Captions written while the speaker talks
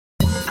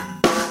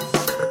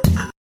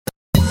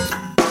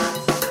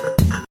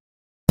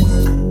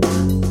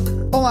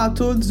Olá a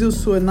todos, eu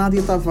sou a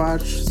Nádia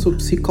Tavares, sou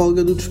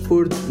psicóloga do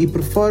desporto e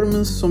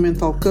performance, sou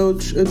mental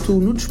coach, atuo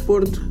no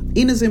desporto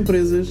e nas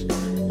empresas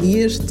e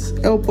este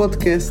é o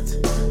podcast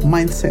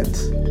Mindset.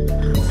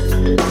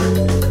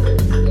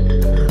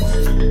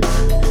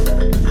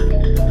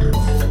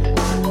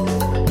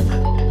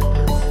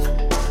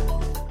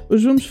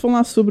 Hoje vamos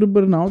falar sobre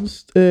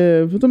burnout.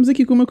 Estamos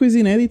aqui com uma coisa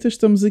inédita,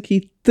 estamos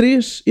aqui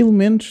 3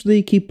 elementos da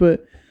equipa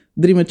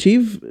Dream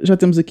Achieve. Já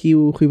temos aqui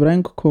o Rui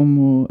Branco,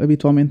 como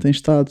habitualmente tem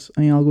estado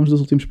em alguns dos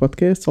últimos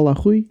podcasts. Olá,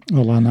 Rui.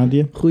 Olá,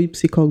 Nádia. Rui,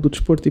 psicólogo do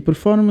desporto e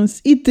performance.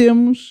 E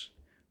temos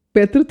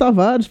Petra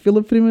Tavares,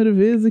 pela primeira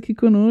vez aqui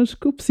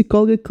connosco,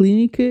 psicóloga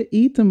clínica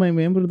e também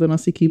membro da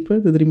nossa equipa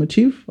da Dream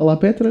Achieve. Olá,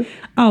 Petra.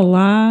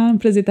 Olá,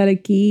 prazer estar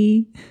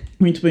aqui.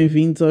 Muito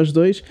bem-vindos aos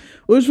dois.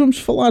 Hoje vamos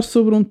falar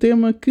sobre um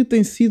tema que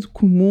tem sido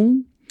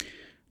comum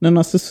na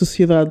nossa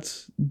sociedade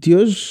de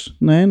hoje,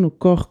 não é? No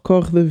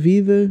corre-corre da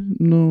vida,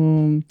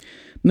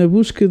 na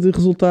busca de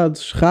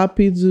resultados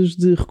rápidos,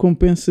 de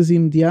recompensas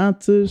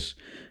imediatas,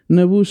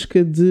 na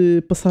busca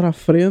de passar à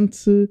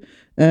frente,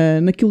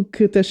 naquilo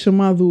que até é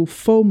chamado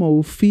FOMO,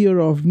 o Fear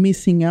of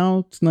Missing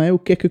Out, não é? O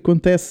que é que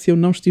acontece se eu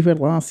não estiver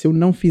lá, se eu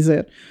não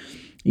fizer?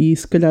 E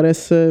se calhar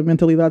essa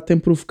mentalidade tem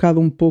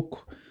provocado um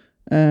pouco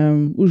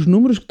os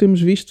números que temos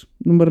visto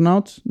no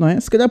burnout, não é?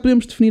 Se calhar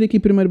podemos definir aqui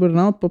primeiro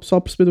burnout para o pessoal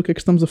perceber do que é que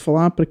estamos a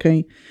falar, para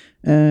quem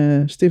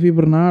esteve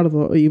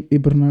hibernado.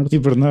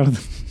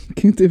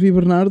 Quem esteve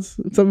hibernado,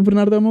 sabe,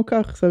 Bernardo é o meu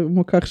carro, sabe? O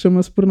meu carro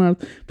chama-se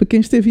Bernardo. Para quem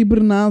esteve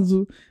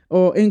hibernado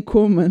ou em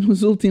coma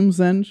nos últimos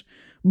anos,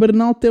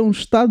 burnout é um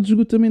estado de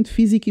esgotamento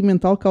físico e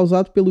mental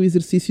causado pelo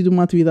exercício de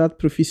uma atividade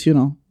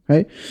profissional.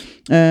 Okay?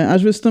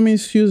 Às vezes também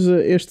se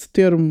usa este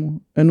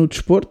termo no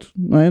desporto,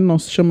 não é? Não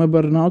se chama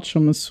burnout,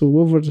 chama-se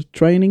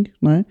overtraining,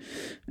 não é?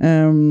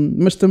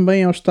 Mas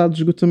também é o estado de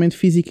esgotamento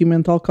físico e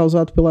mental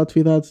causado pela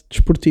atividade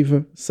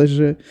desportiva,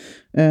 seja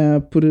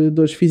por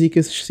dores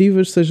físicas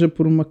excessivas, seja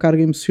por uma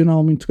carga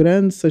emocional muito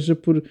grande, seja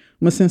por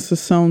uma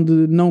sensação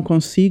de não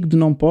consigo, de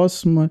não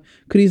posso, uma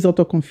crise de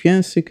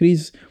autoconfiança,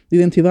 crise de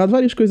identidade,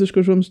 várias coisas que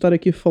hoje vamos estar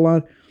aqui a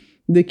falar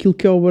daquilo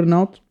que é o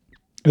burnout.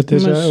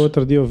 Já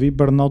outro dia ouvi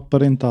burnout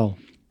parental.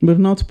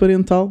 Burnout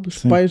parental,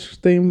 os pais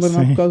têm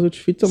burnout por causa dos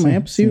filhos, também é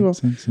possível,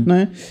 não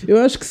é? Eu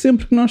acho que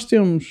sempre que nós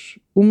temos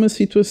uma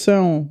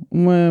situação,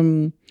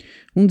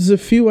 um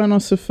desafio à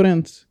nossa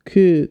frente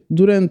que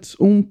durante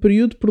um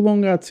período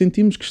prolongado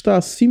sentimos que está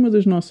acima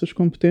das nossas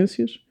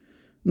competências,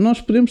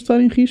 nós podemos estar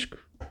em risco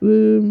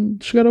de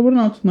chegar ao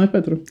burnout, não é,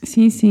 Petra?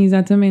 Sim,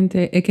 exatamente.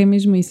 É que é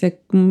mesmo isso. É que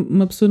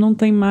uma pessoa não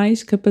tem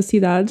mais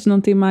capacidades,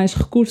 não tem mais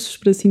recursos,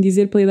 por assim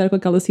dizer, para lidar com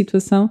aquela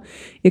situação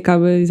e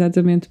acaba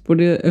exatamente por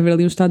haver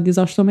ali um estado de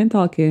exaustão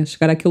mental, que é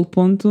chegar àquele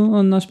ponto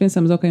onde nós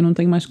pensamos, ok, não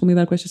tenho mais como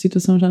lidar com esta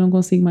situação, já não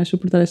consigo mais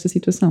suportar esta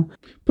situação.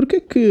 Porquê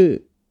é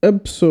que a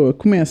pessoa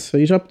começa,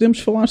 e já podemos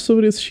falar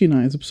sobre esses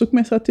sinais, a pessoa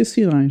começa a ter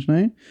sinais, não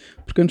é?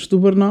 Porque antes do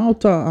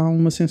burnout há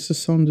uma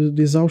sensação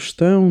de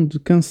exaustão, de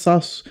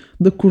cansaço,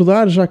 de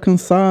acordar já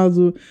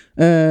cansado,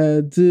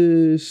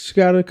 de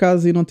chegar a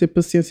casa e não ter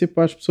paciência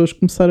para as pessoas,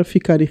 começar a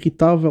ficar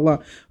irritável. Há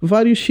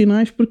vários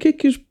sinais. Porquê é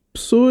que as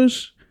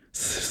pessoas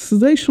se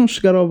deixam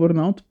chegar ao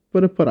burnout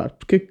para parar?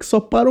 Porquê é que só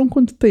param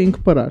quando têm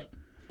que parar?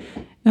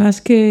 Eu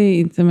acho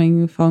que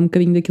também falo um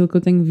bocadinho daquilo que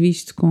eu tenho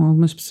visto com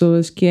algumas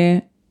pessoas, que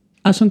é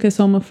acham que é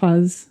só uma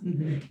fase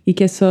e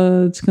que é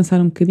só descansar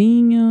um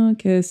bocadinho,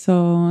 que é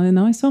só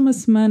uma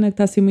semana que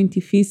está a ser muito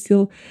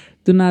difícil,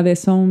 do nada é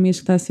só um mês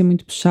que está a ser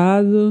muito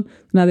puxado, do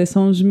nada é só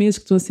uns meses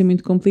que estão a ser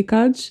muito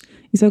complicados.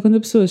 E só quando a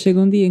pessoa chega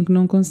um dia em que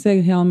não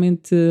consegue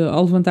realmente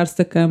ao levantar-se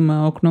da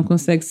cama, ou que não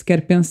consegue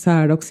sequer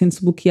pensar, ou que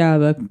sente-se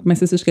bloqueada,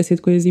 começa-se a esquecer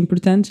de coisas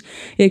importantes,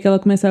 é que ela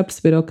começa a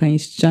perceber, ok,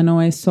 isto já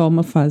não é só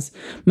uma fase.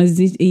 Mas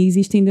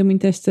existe ainda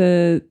muito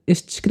este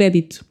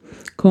descrédito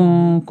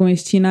com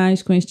estes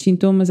sinais, com estes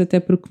sintomas, até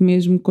porque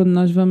mesmo quando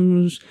nós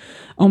vamos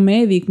ao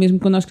médico, mesmo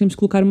quando nós queremos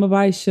colocar uma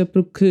baixa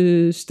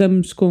porque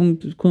estamos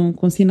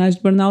com sinais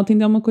de burnout,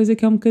 ainda é uma coisa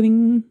que é um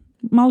bocadinho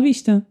mal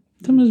vista.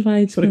 Então, mas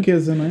vai...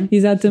 Fraqueza, não é?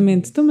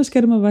 Exatamente. Então, mas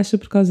quer uma baixa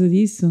por causa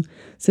disso? Ou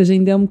seja,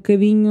 ainda é um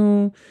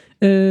bocadinho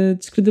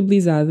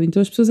descredibilizado.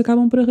 Então as pessoas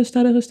acabam por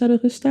arrastar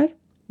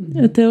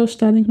até ao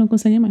estado em que não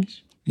conseguem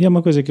mais. E é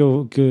uma coisa que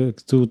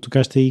tu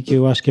tocaste aí que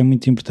eu acho que é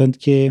muito importante,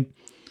 que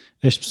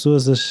é as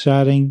pessoas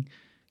acharem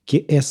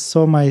que é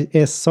só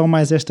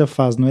mais esta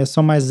fase, não é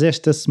só mais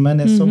esta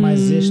semana, é só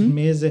mais este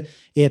mês,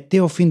 é até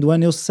ao fim do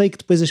ano. Eu sei que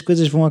depois as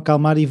coisas vão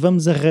acalmar e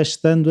vamos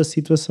arrastando a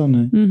situação, não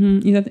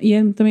é? Exato. E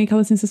é também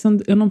aquela sensação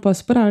de eu não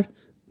posso parar.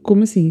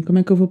 Como assim? Como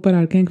é que eu vou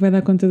parar? Quem é que vai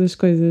dar conta das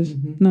coisas?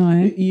 Não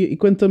é? E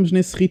quando estamos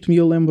nesse ritmo, e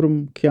eu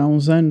lembro-me que há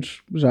uns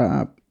anos,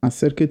 já há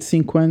cerca de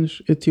 5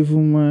 anos, eu tive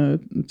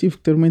que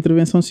ter uma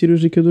intervenção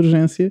cirúrgica de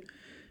urgência.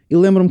 E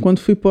lembro-me quando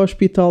fui para o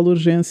hospital de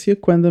urgência,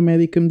 quando a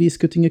médica me disse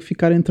que eu tinha que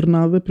ficar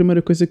internada, a primeira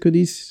coisa que eu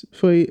disse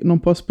foi: não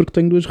posso porque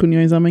tenho 2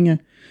 reuniões amanhã.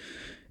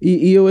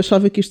 E eu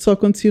achava que isto só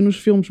acontecia nos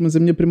filmes, mas a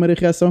minha primeira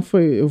reação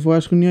foi: eu vou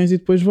às reuniões e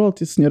depois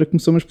volto. E a senhora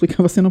começou-me a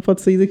explicar: você não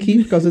pode sair daqui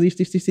por causa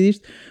disto.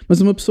 Mas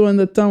uma pessoa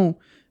anda tão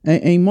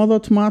em modo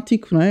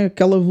automático, não é?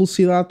 Aquela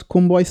velocidade de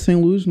comboio sem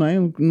luz, não é?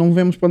 Não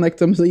vemos para onde é que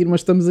estamos a ir,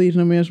 mas estamos a ir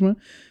na mesma.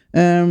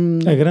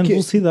 A grande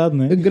velocidade,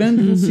 não é? A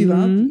grande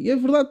velocidade, e é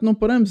verdade, não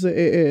paramos,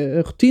 é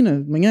a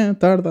rotina, de manhã,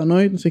 tarde, à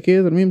noite, não sei o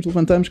quê, dormimos,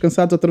 levantamos,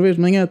 cansados outra vez,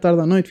 de manhã,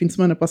 tarde, à noite, fim de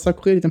semana, passa a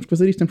correr e temos que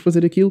fazer isto, temos que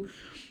fazer aquilo,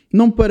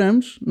 não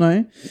paramos, não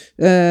é?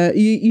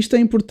 E isto é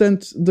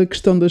importante da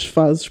questão das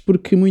fases,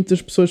 porque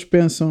muitas pessoas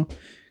pensam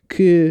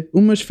que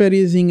umas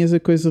fériasinhas a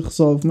coisa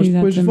resolve, mas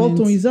depois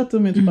voltam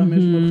exatamente para a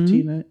mesma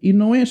rotina, e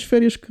não é as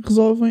férias que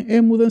resolvem, é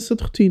a mudança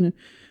de rotina.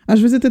 Às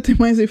vezes até tem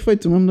mais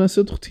efeito uma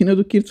mudança de rotina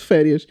do que ir de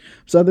férias.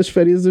 Apesar das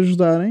férias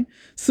ajudarem,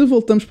 se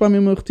voltamos para a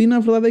mesma rotina, a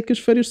verdade é que as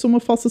férias são uma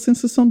falsa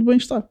sensação de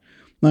bem-estar,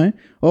 não é?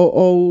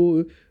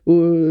 Ou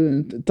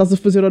estás a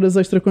fazer horas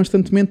extra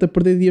constantemente, a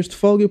perder dias de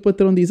folga, e o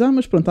patrão diz,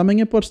 mas pronto,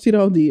 amanhã podes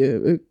tirar o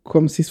dia,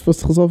 como se isso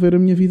fosse resolver a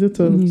minha vida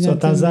toda. Exatamente. Só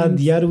estás a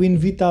adiar o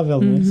inevitável,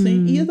 não é?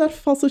 Sim, e a dar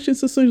falsas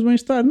sensações de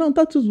bem-estar. Não,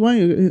 está tudo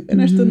bem, é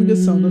nesta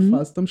negação da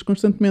fase, estamos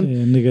constantemente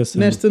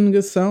nesta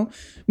negação,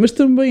 mas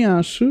também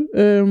acho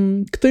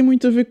que tem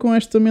muito a ver com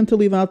esta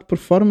mentalidade de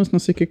performance. Não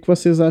sei o que é que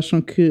vocês acham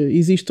que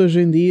existe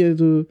hoje em dia,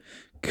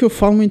 que eu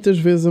falo muitas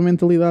vezes, a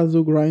mentalidade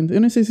do grind.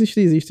 Eu nem sei se isto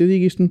existe, eu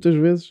digo isto muitas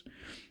vezes.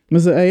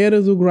 Mas a era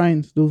do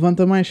grind, do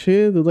levanta mais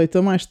cedo, deita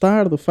mais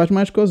tarde, faz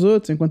mais com os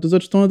outros, enquanto os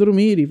outros estão a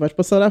dormir, e vais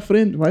passar à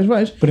frente,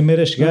 vais.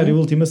 Primeiro a chegar e o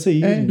último a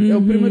sair. É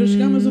o primeiro a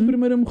chegar, mas o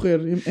primeiro a morrer,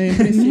 em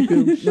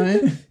princípio, não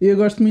é? E eu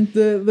gosto muito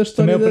da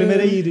história. Também é o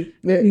primeiro a ir.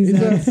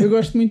 Exato. Eu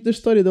gosto muito da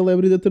história da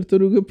lebre e da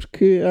tartaruga,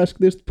 porque acho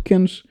que desde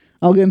pequenos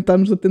alguém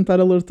está-nos a tentar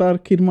alertar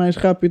que ir mais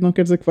rápido não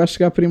quer dizer que vais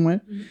chegar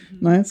primeiro,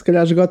 não é? Se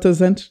calhar esgotas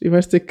antes e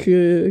vais ter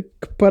que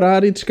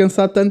parar e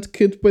descansar tanto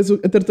que depois a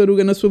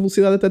tartaruga na sua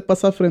velocidade até te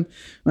passa à frente,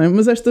 não é?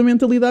 Mas esta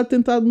mentalidade tem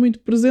estado muito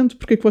presente.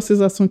 Porque é que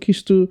vocês acham que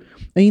isto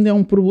ainda é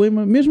um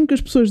problema? Mesmo que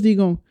as pessoas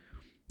digam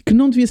que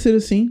não devia ser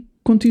assim,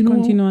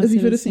 continuam a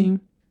viver assim.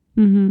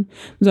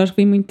 Mas acho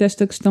que vem muito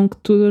desta questão que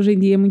tudo hoje em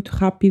dia é muito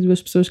rápido,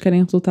 as pessoas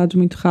querem resultados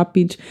muito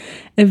rápidos,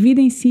 a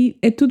vida em si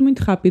é tudo muito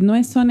rápido, não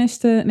é só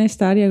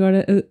nesta área.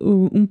 Agora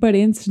um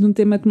parênteses de um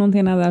tema que não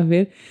tem nada a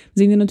ver,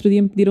 mas ainda no outro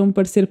dia me pediram um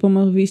parecer para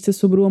uma revista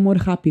sobre o amor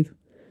rápido.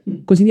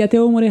 Hoje em dia até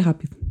o amor é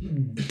rápido,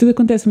 tudo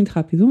acontece muito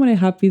rápido, o amor é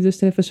rápido, as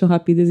tarefas são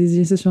rápidas, as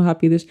exigências são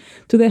rápidas,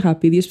 tudo é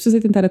rápido, e as pessoas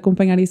a tentar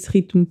acompanhar esse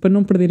ritmo para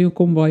não perderem o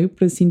comboio,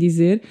 por assim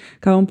dizer,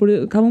 acabam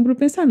por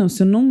pensar, não,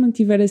 se eu não me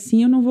mantiver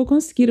assim eu não vou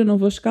conseguir, eu não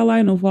vou chegar lá,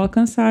 eu não vou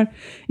alcançar.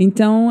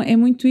 Então é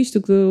muito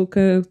isto que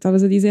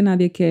estavas a dizer,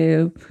 Nádia, que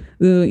é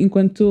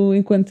enquanto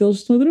eles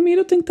estão a dormir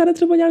eu tenho que estar a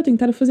trabalhar, eu tenho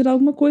que estar a fazer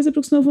alguma coisa,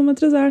 porque senão eu vou-me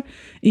atrasar.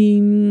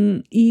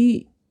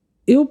 E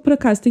eu, por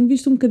acaso, tenho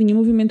visto um bocadinho o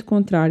movimento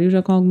contrário,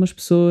 já com algumas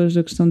pessoas,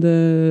 a questão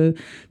de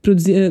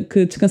produzir,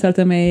 que descansar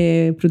também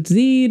é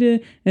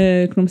produzir,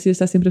 que não precisa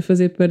estar sempre a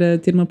fazer para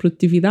ter uma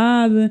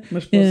produtividade.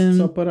 Mas posso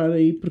só parar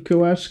aí, porque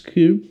eu acho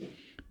que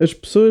as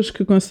pessoas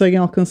que conseguem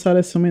alcançar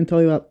essa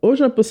mentalidade ou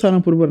já passaram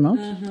por burnout,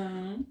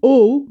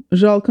 ou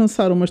já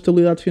alcançaram uma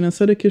estabilidade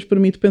financeira que as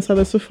permite pensar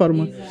dessa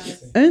forma.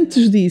 Exato.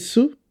 Antes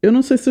disso, eu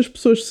não sei se as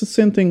pessoas se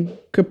sentem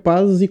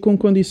capazes e com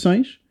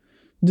condições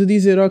de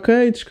dizer,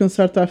 ok,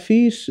 descansar está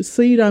fixe,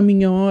 sair à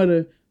minha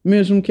hora,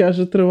 mesmo que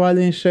haja trabalho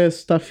em excesso,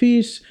 está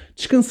fixe,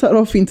 descansar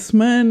ao fim de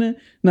semana,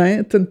 não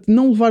é? Portanto,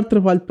 não levar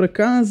trabalho para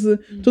casa,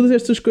 todas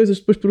estas coisas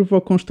depois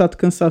provocam um estado de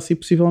cansaço e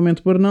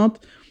possivelmente burnout.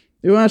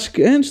 Eu acho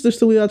que antes da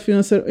estabilidade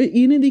financeira,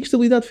 e nem digo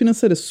estabilidade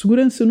financeira,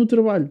 segurança no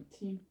trabalho,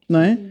 não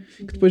é?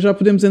 Sim. Que depois já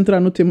podemos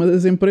entrar no tema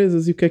das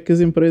empresas e o que é que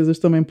as empresas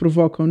também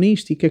provocam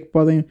nisto e o que é que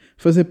podem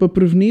fazer para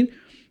prevenir.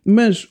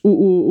 Mas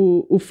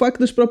o facto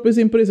das próprias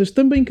empresas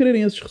também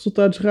quererem esses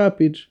resultados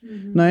rápidos,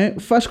 não é?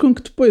 Faz com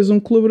que depois um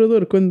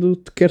colaborador, quando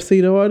te quer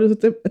sair a horas,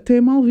 até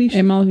é mal visto.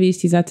 É mal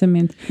visto,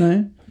 exatamente. Não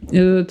é?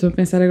 Eu estou a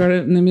pensar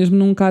agora mesmo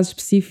num caso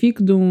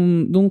específico de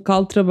um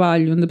local de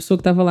trabalho onde a pessoa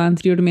que estava lá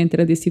anteriormente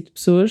era desse tipo de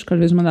pessoas, que às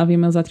vezes mandava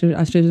e-mails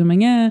às 3 da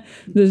manhã,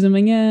 2 da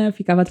manhã,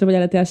 ficava a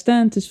trabalhar até às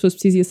tantas, se fosse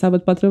preciso ia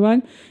sábado para o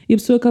trabalho, e a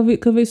pessoa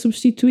que veio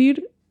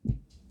substituir,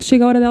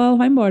 chega a hora dela, ela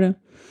vai embora.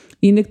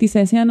 E ainda que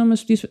dissessem, não,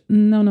 mas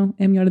não,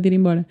 é melhor de ir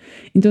embora.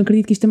 Então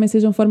acredito que isto também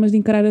sejam formas de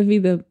encarar a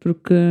vida,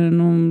 porque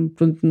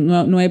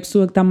não é a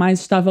pessoa que está mais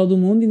estável do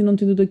mundo e ainda não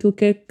tem tudo aquilo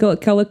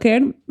que ela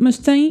quer, mas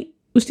tem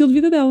o estilo de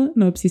vida dela.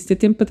 Não é preciso ter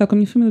tempo para estar com a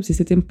minha família, é preciso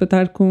ter tempo para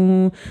estar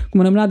com o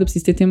meu namorado, é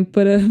preciso ter tempo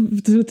para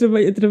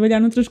trabalhar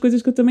noutras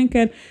coisas que eu também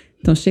quero.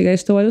 Então chega a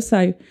esta hora, eu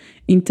saio.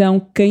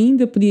 Então que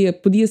ainda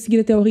podia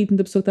seguir até o ritmo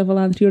da pessoa que estava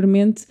lá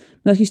anteriormente,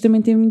 mas acho que isto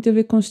também tem muito a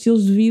ver com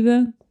estilos de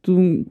vida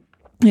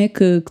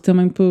que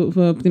também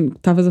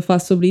estavas a falar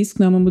sobre isso, que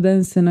não é uma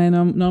mudança, não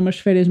é umas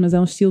férias, mas é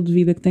um estilo de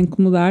vida que tem que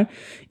mudar,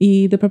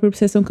 e da própria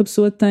percepção que a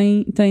pessoa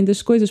tem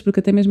das coisas, porque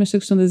até mesmo esta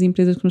questão das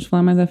empresas que vamos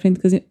falar mais à frente,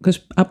 que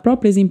há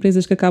próprias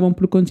empresas que acabam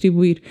por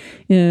contribuir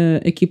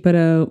aqui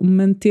para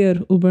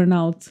manter o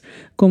burnout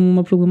como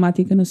uma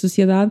problemática na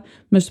sociedade,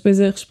 mas depois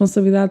a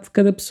responsabilidade de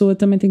cada pessoa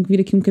também tem que vir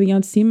aqui um bocadinho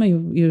ao de cima.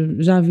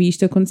 Eu já vi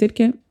isto acontecer,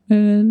 que é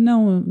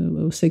Não,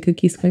 eu sei que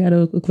aqui se calhar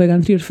o colega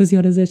anterior fazia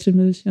horas extras,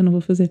 mas eu não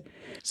vou fazer.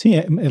 Sim,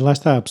 lá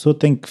está, a pessoa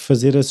tem que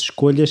fazer as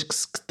escolhas que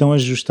estão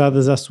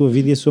ajustadas à sua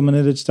vida e à sua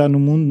maneira de estar no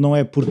mundo, não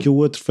é porque o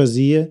outro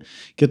fazia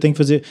que eu tenho que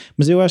fazer.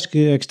 Mas eu acho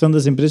que a questão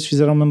das empresas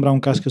fizeram-me lembrar um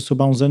caso que eu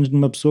soube há uns anos de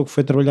uma pessoa que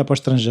foi trabalhar para o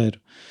estrangeiro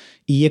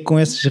e ia com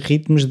esses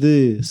ritmos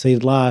de sair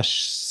de lá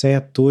às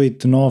 7,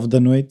 8, 9 da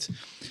noite.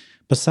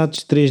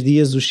 Passados 3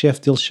 dias o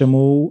chefe dele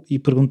chamou e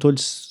perguntou-lhe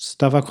se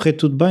estava a correr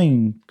tudo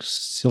bem,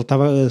 se ele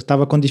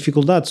estava com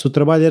dificuldade, se o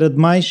trabalho era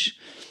demais,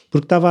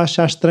 porque estava a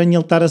achar estranho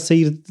ele estar a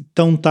sair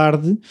tão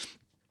tarde.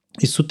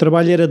 E se o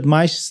trabalho era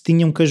demais, se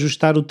tinham que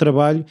ajustar o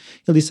trabalho,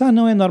 ele disse,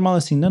 não é normal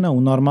assim. Não, o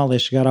normal é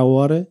chegar à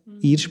hora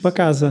e ires para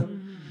casa.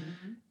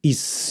 E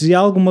se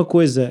alguma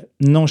coisa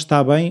não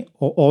está bem,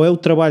 ou é o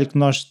trabalho que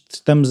nós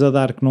estamos a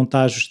dar que não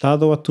está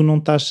ajustado, ou tu não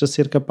estás a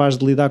ser capaz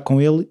de lidar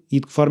com ele, e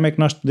de que forma é que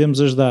nós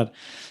podemos ajudar.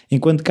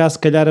 Enquanto cá se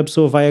calhar a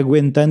pessoa vai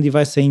aguentando e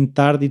vai saindo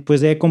tarde, e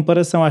depois é a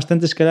comparação. Às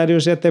tantas se calhar eu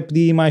já até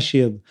podia ir mais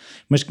cedo,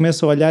 mas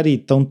começo a olhar e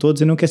estão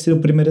todos, eu não quero ser o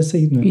primeiro a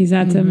sair, não é?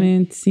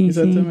 Exatamente, sim.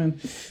 Exatamente.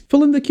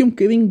 Falando aqui um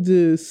bocadinho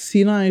de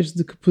sinais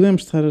de que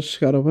podemos estar a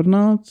chegar ao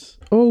burnout,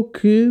 ou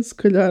que se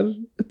calhar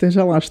até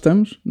já lá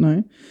estamos, não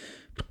é?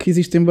 Porque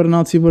existem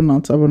burnouts e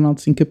burnouts. Há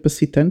burnouts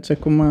incapacitantes, é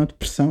como a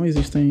depressão,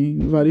 existem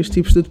vários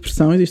tipos de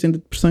depressão, existem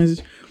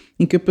depressões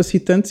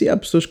incapacitantes e há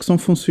pessoas que são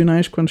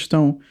funcionais quando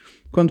estão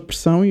com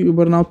depressão, e o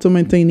burnout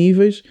também tem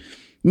níveis,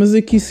 mas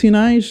aqui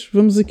sinais,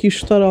 vamos aqui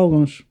chutar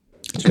alguns.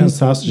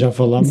 Cansaço, já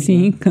falámos.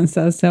 Sim,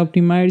 cansaço é o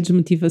primeiro,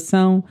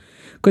 desmotivação,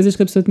 coisas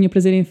que a pessoa tinha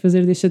prazer em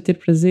fazer, deixa de ter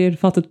prazer,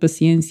 falta de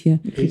paciência.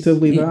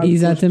 Irritabilidade.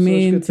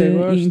 Exatamente,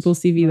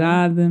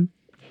 impulsividade.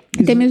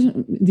 Até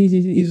mesmo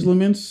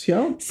isolamento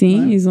social?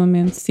 Sim,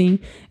 isolamento, sim.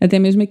 Até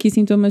mesmo aqui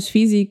sintomas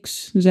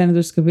físicos, género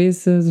dores de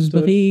cabeça, dores de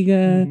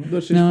barriga,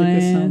 dores sem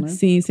explicação, não é?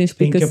 Sim, sem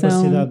explicação.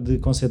 Incapacidade de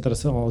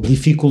concentração ou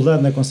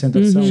dificuldade na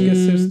concentração.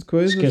 Esquecer-se de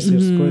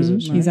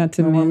coisas. Não é?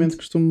 Exatamente. Normalmente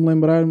costumo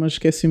lembrar, mas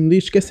esqueci-me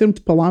disto. Esquecer-me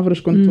de palavras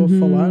quando estou a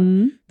falar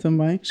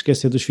também.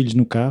 Esquecer dos filhos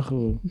no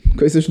carro.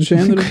 Coisas do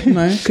género,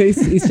 não é?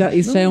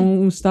 Isso já é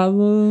um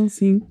estado,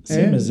 sim.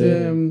 Mas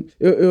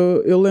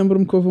eu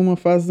lembro-me que houve uma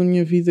fase da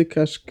minha vida que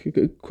acho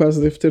que quase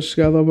devo ter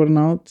chegado ao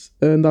burnout.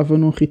 Andava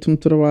num ritmo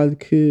de trabalho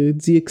que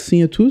dizia que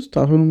sim a tudo.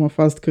 Estava numa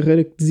fase de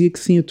carreira que dizia que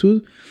sim a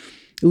tudo.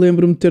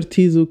 Lembro-me de ter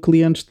tido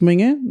clientes de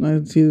manhã, não é?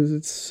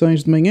 Tido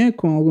sessões de manhã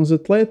com alguns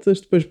atletas.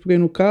 Depois peguei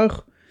no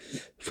carro,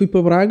 fui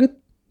para Braga,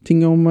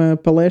 tinha uma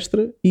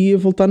palestra e ia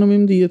voltar no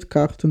mesmo dia de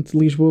carro. Portanto, de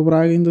Lisboa a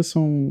Braga ainda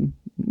são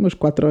umas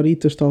 4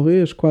 horitas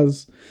talvez,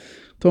 quase.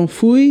 Então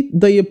fui,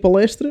 dei a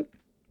palestra,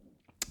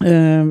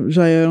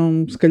 já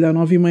eram se calhar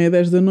 9h30,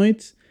 10 da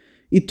noite,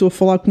 e estou a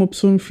falar com uma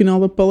pessoa no final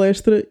da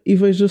palestra e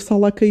vejo a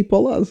sala a cair para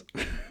o lado.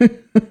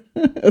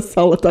 A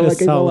sala estava a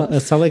cair para o lado. A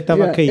sala é que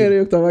estava a cair. Era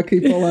eu que estava a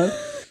cair para o lado.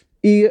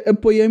 E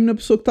apoiei-me na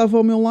pessoa que estava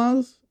ao meu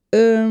lado,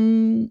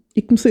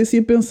 e comecei assim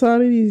a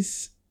pensar e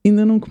disse,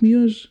 ainda não comi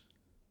hoje.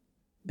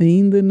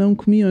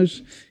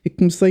 E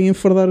comecei a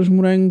enfardar os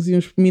morangos e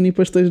uns mini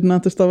pastéis de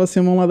nata, estava assim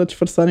a um lado a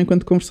disfarçar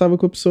enquanto conversava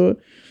com a pessoa,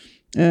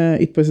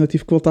 e depois ainda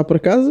tive que voltar para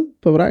casa,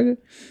 para Braga,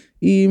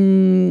 e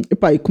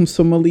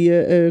comecei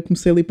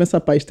ali a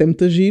pensar, isto é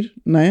muito giro,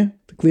 não é?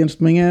 Clientes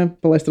de manhã,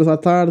 palestras à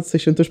tarde,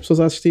 600 pessoas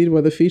a assistir,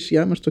 bué da fixe,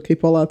 mas estou aqui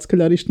para o lado, se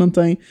calhar isto não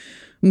tem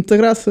muita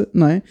graça,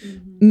 não é?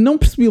 Não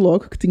percebi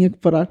logo que tinha que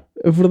parar.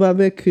 A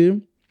verdade é que,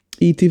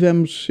 e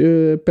tivemos,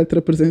 a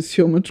Petra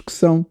presenciou uma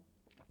discussão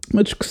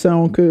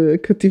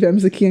que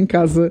tivemos aqui em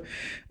casa.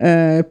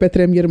 A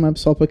Petra é a minha irmã,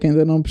 pessoal, para quem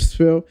ainda não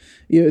percebeu,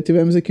 e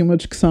tivemos aqui uma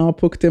discussão há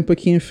pouco tempo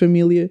aqui em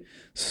família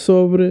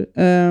sobre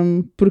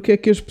porque é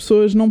que as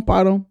pessoas não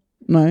param,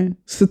 não é?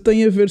 Se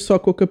tem a ver só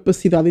com a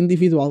capacidade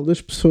individual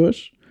das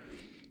pessoas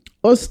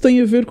ou se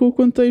tem a ver com o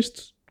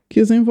contexto que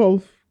as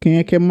envolve. Quem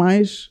é que é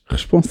mais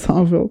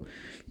responsável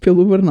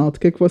pelo burnout?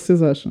 O que é que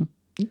vocês acham?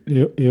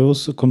 Eu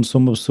como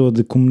sou uma pessoa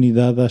de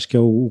comunidade, acho que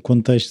o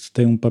contexto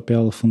tem um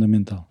papel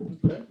fundamental.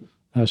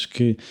 Acho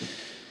que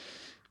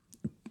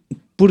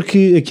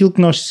porque aquilo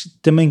que nós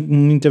também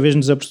muitas vezes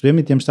nos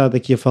apercebemos e temos estado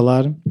aqui a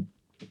falar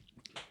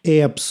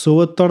é a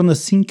pessoa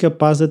torna-se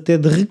incapaz até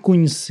de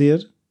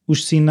reconhecer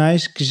os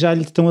sinais que já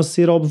lhe estão a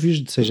ser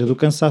óbvios, seja do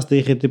cansaço, da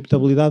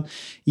irritabilidade.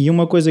 E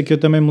uma coisa que eu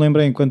também me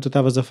lembrei enquanto tu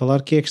estavas a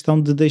falar, que é a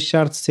questão de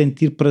deixar de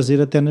sentir prazer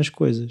até nas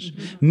coisas.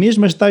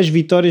 Mesmo as tais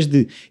vitórias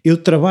de eu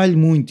trabalho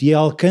muito e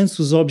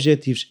alcanço os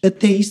objetivos,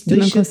 até isso tu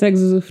não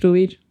consegues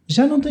usufruir.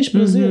 Já não tens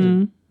prazer.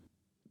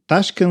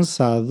 Estás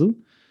cansado,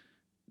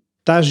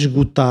 estás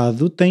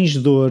esgotado, tens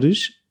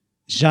dores,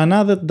 já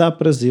nada te dá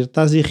prazer,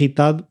 estás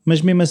irritado,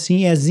 mas mesmo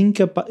assim és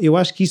incapaz. Eu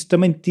acho que isso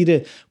também te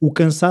tira, o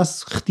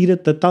cansaço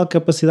retira-te a tal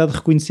capacidade de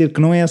reconhecer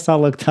que não é a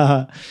sala que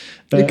está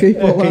a cair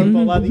para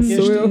o lado e que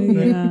és tu.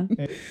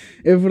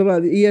 É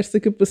verdade, e esta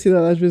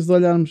capacidade às vezes de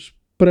olharmos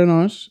para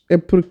nós é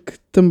porque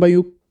também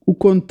o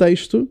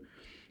contexto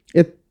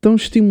é tão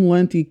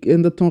estimulante e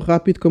anda tão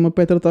rápido, como a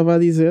Petra estava a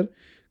dizer,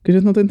 que a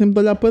gente não tem tempo de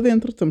olhar para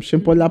dentro, estamos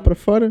sempre a olhar para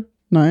fora,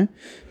 não é?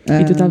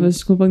 E tu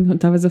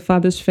estavas a falar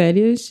das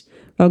férias,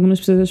 Para algumas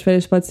pessoas as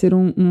férias pode ser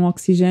um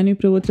oxigênio,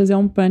 para outras é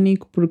um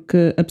pânico,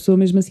 porque a pessoa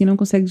mesmo assim não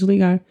consegue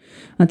desligar.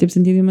 Há tempos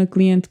eu tive uma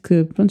cliente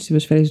que, pronto, estive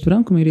as férias de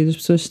verão, como a maioria das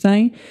pessoas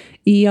têm,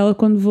 e ela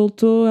quando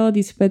voltou, ela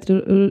disse: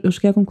 Petra, eu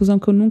cheguei à conclusão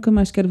que eu nunca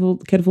mais quero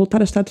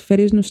voltar a estar de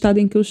férias no estado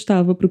em que eu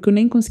estava, porque eu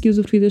nem conseguia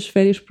usufruir das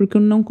férias, porque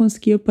eu não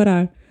conseguia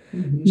parar.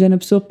 Já na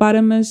pessoa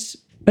para, mas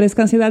parece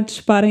que a ansiedade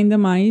dispara ainda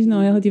mais, não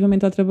é?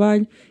 Relativamente ao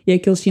trabalho, e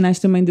aqueles sinais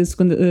também de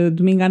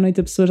domingo à noite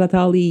a pessoa já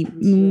está ali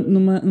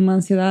numa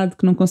ansiedade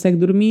que não consegue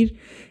dormir,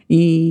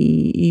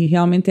 e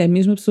realmente é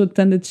mesmo a pessoa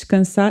estando a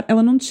descansar,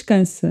 ela não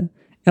descansa,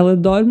 ela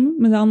dorme,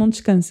 mas ela não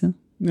descansa.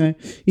 É.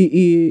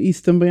 E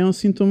isso também é um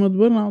sintoma de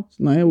burnout,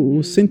 não é?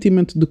 O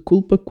sentimento de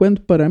culpa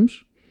quando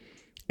paramos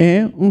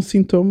é um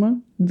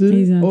sintoma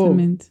de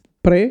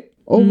pré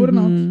ou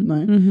burnout, não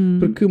é?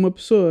 Porque uma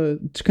pessoa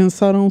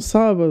descansar um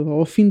sábado,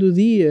 ao fim do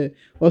dia,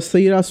 ou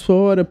sair à sua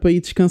hora para ir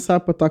descansar,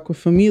 para estar com a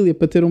família,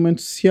 para ter um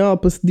momento social,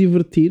 para se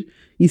divertir,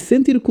 e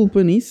sentir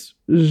culpa nisso,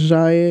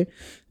 já é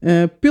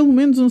pelo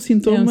menos um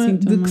sintoma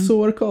de que sou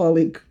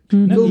workaholic.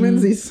 Pelo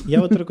menos isso. E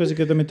há outra coisa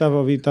que eu também estava a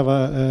ouvir,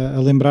 estava a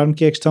lembrar-me,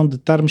 que é a questão de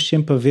estarmos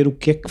sempre a ver o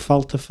que é que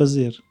falta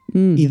fazer.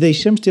 E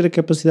deixamos de ter a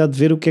capacidade de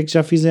ver o que é que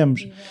já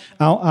fizemos.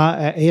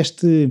 Há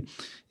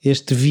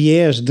este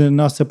viés da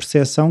nossa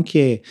percepção que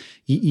é,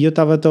 e eu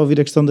estava até a ouvir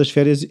a questão das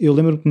férias, eu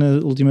lembro que na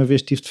última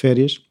vez que estive de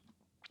férias,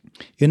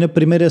 eu na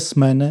primeira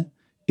semana,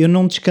 eu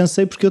não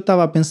descansei porque eu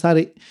estava a pensar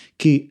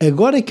que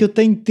agora que eu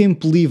tenho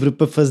tempo livre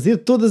para fazer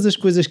todas as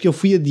coisas que eu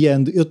fui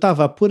adiando, eu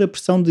estava a pôr a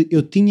pressão de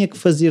eu tinha que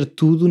fazer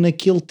tudo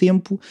naquele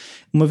tempo,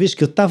 uma vez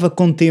que eu estava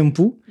com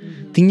tempo,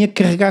 tinha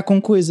que carregar com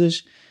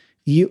coisas.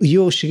 E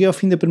eu cheguei ao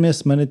fim da primeira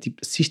semana,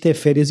 tipo, se isto é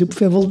férias, eu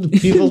prefiro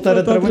voltar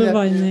a trabalhar.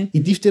 Né? E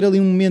tive de ter ali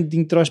um momento de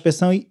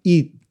introspeção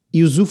e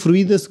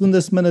usufruir da segunda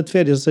semana de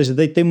férias, ou seja,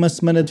 deitei uma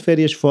semana de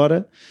férias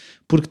fora,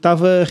 porque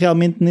estava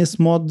realmente nesse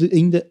modo de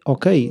ainda,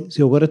 ok,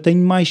 se eu agora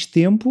tenho mais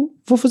tempo,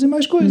 vou fazer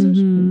mais coisas.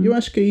 Eu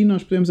acho que aí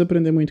nós podemos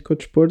aprender muito com o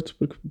desporto,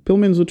 porque pelo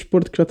menos o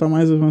desporto que já está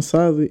mais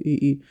avançado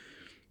e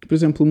por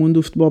exemplo, o mundo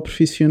do futebol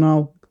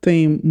profissional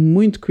tem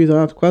muito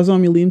cuidado, quase ao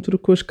milímetro,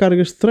 com as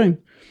cargas de treino.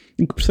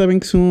 E que percebem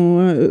que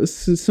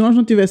se nós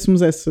não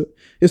tivéssemos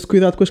esse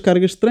cuidado com as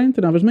cargas de treino,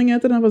 treinavas de manhã,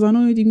 treinavas à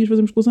noite, e tinhas de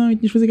fazer musculação, e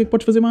tinhas de fazer o que é que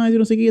podes fazer mais, e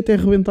não sei o que, até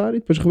arrebentar, e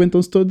depois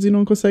rebentam-se todos e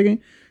não conseguem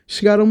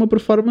chegar a uma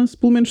performance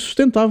pelo menos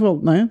sustentável,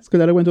 não é? Se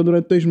calhar aguentam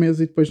durante 2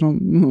 meses e depois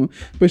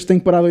depois têm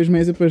que parar 2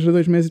 meses, e depois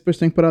 2 meses, e depois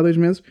têm que parar 2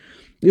 meses.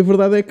 E a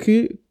verdade é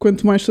que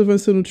quanto mais se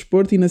avança no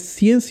desporto e na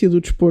ciência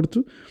do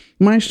desporto,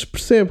 mais se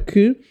percebe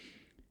que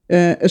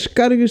as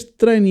cargas de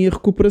treino e a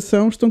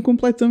recuperação estão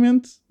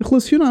completamente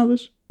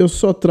relacionadas. Eu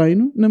só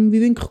treino na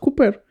medida em que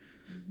recupero.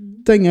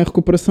 Tem a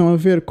recuperação a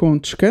ver com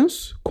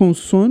descanso, com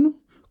sono,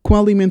 com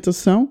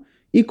alimentação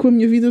e com a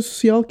minha vida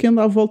social que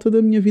anda à volta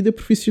da minha vida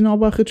profissional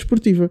 /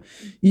 desportiva.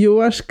 E eu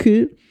acho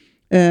que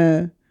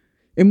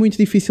é muito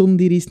difícil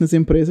medir isso nas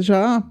empresas.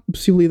 Já há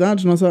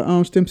possibilidades. Nós há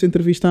uns tempos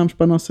entrevistámos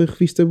para a nossa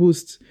revista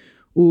Boost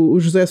o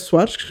José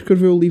Soares, que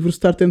escreveu o livro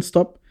Start and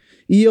Stop.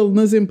 E ele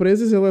nas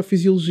empresas, ele é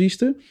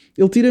fisiologista,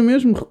 ele tira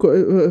mesmo,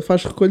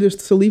 faz recolhas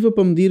de saliva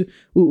para medir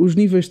os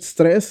níveis de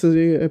stress,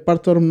 a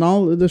parte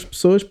hormonal das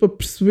pessoas, para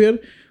perceber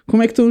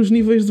como é que estão os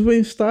níveis de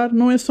bem-estar.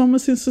 Não é só uma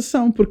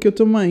sensação, porque eu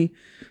também,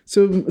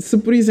 se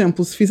por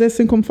exemplo, se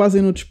fizessem como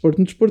fazem no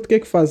desporto o que é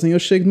que fazem? Eu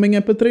chego de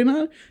manhã para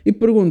treinar e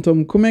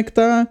perguntam-me como é que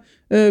está,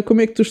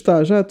 como é que tu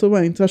estás? Estou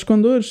bem, estás com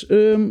dores?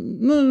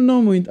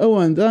 Não muito.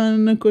 Aonde?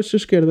 Na coxa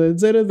esquerda, de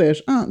 0 a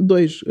 10.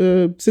 2.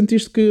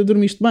 Sentiste que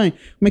dormiste bem?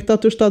 Como é que está o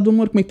teu estado de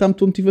humor? Como é que está a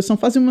tua motivação?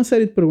 Fazem uma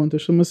série de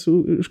perguntas, chama-se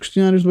os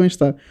questionários de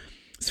bem-estar.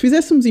 Se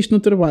fizéssemos isto no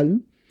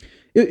trabalho,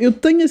 eu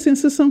tenho a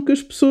sensação que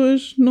as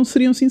pessoas não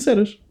seriam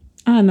sinceras.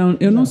 Não,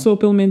 eu não sou,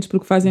 pelo menos,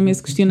 porque fazem-me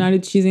esse questionário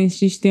de X em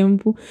X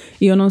tempo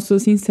e eu não sou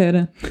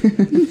sincera.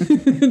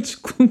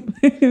 Desculpa.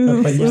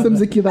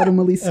 Estamos aqui a dar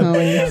uma lição,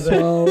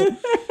 pessoal.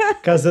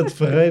 Casa de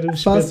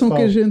Ferreiros. Façam o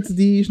que a gente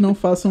diz, não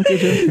façam o que a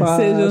gente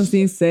faz. Sejam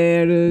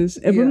sinceros.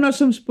 É porque nós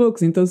somos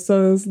poucos, então só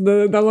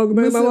dá logo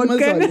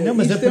cana. Não,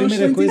 mas a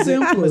primeira coisa,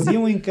 mas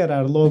iam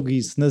encarar logo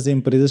isso nas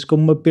empresas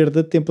como uma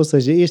perda de tempo. Ou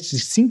seja,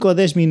 estes 5 ou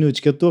 10 minutos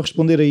que eu estou a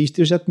responder a isto,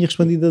 eu já tinha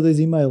respondido a 2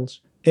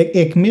 e-mails.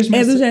 É que mesmo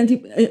do género,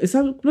 tipo,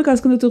 sabe, por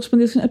acaso quando eu estou a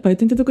responder, eu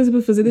tenho tanta coisa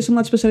para fazer, deixa-me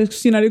lá despachar esse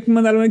questionário que me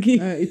mandaram aqui.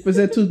 E depois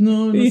é tudo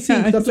no sim,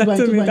 está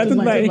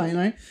tudo bem,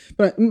 não é?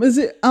 Mas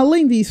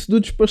além disso, do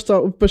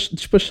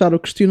despachar o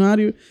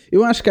questionário,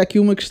 eu acho que há aqui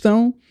uma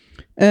questão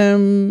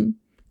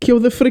que é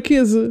o da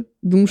fraqueza,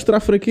 de mostrar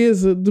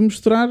fraqueza, de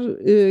mostrar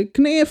que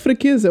nem é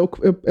fraqueza,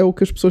 é o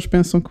que as pessoas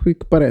pensam que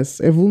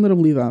parece, é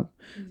vulnerabilidade.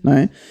 Não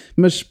é?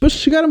 Mas para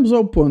chegarmos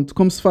ao ponto,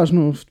 como se faz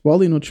no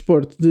futebol e no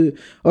desporto, de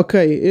ok,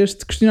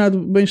 este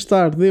questionário de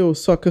bem-estar deu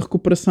só que a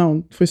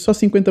recuperação foi só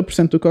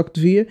 50% do que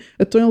devia,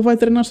 então ele vai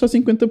treinar só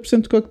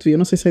 50% do que devia.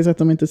 Não sei se é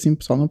exatamente assim,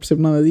 pessoal, não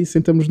percebo nada disso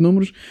em termos de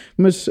números,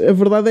 mas a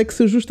verdade é que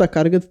se ajusta a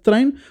carga de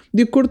treino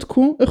de acordo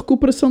com a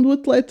recuperação do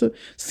atleta.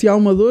 Se há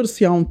uma dor,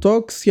 se há um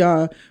toque, se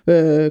há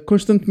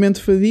constantemente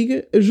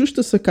fadiga,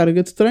 ajusta-se a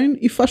carga de treino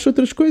e faz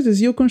outras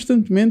coisas. E eu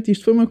constantemente,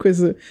 isto foi uma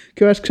coisa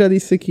que eu acho que já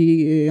disse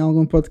aqui em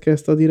algum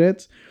podcast ao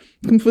direto,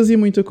 que me fazia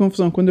muita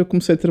confusão quando eu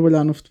comecei a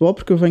trabalhar no futebol,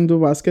 porque eu venho do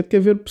basquete, que é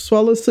ver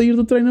pessoal a sair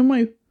do treino a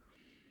meio.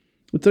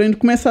 O treino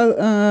começa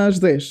às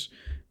 10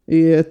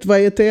 e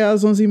vai até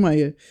às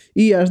 11h30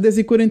 e às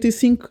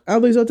 10h45 há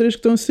 2 ou 3 que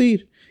estão a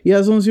sair, e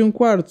às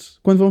 11h15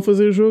 quando vão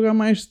fazer o jogo há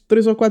mais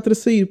 3 ou 4 a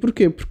sair.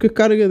 Porquê? Porque a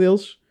carga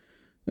deles,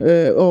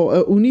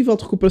 o nível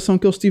de recuperação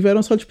que eles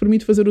tiveram só lhes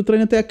permite fazer o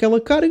treino até aquela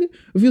carga.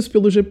 Viu-se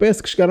pelo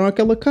GPS que chegaram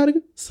àquela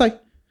carga, sai.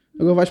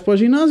 Agora vais para o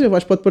ginásio, ou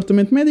vais para o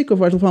departamento médico, ou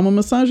vais levar uma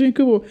massagem e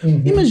acabou.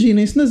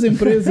 Imaginem-se nas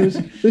empresas,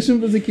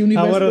 deixa-me fazer aqui o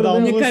universo. A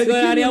minha carga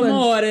horária é 1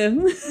 hora.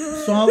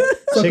 Pessoal,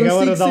 só chega a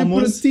hora consigo do ser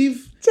almoço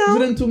produtivo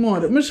durante 1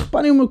 hora. Mas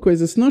reparem uma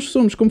coisa, se nós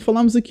somos, como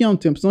falámos aqui há um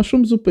tempo, se nós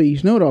somos o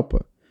país na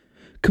Europa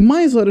que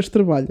mais horas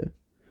trabalha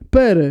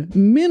para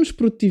menos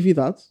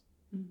produtividade,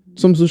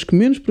 somos os que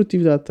menos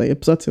produtividade têm,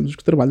 apesar de sermos os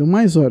que trabalham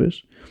mais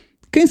horas.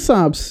 Quem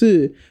sabe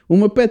se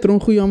uma Petra, um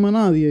Rui ou uma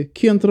Nádia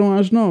que entram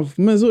às 9,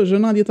 mas hoje a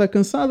Nádia está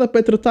cansada, a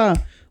Petra está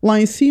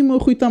lá em cima, o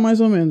Rui está mais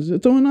ou menos.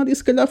 Então a Nádia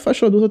se calhar faz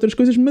só 2 ou 3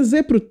 coisas, mas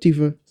é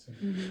produtiva.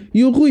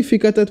 E o Rui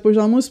fica até depois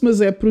do almoço, mas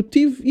é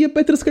produtivo. E a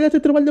Petra se calhar até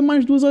trabalha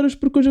mais 2 horas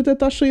porque hoje até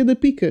está cheia da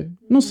pica.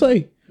 Não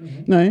sei.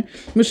 Não é?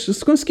 Mas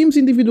se conseguimos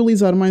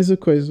individualizar mais a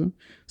coisa,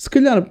 se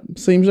calhar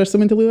saímos desta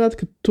mentalidade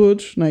que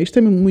todos, não é? Isto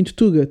é mesmo muito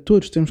tuga,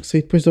 todos temos que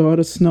sair depois da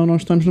hora, senão não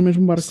estamos no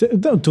mesmo barco.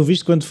 Então, tu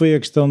viste quando foi a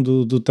questão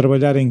do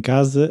trabalhar em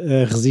casa,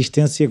 a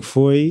resistência que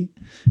foi,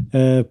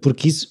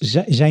 porque isso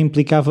já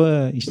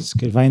implicava, isto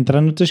vai entrar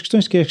noutras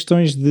questões, que é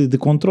questões de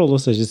controle, ou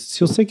seja, se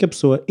eu sei que a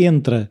pessoa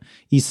entra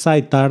e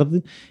sai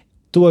tarde,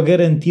 estou a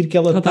garantir que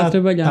ela está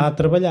a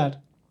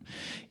trabalhar.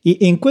 E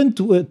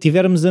enquanto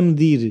estivermos a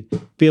medir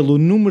pelo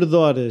número de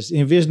horas,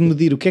 em vez de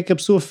medir o que é que a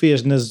pessoa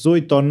fez nas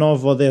 8 ou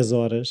 9 ou 10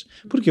 horas,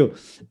 porque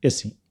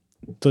assim,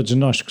 todos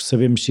nós que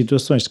sabemos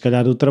situações, se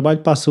calhar o trabalho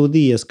passa o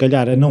dia, se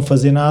calhar a não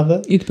fazer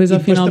nada, e depois ao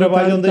final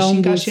trabalham das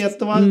 5 às 7,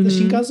 das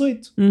 5 às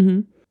 8.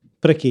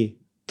 Para quê?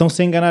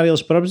 Estão-se a enganar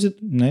eles próprios,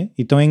 né?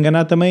 E estão a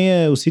enganar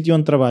também o sítio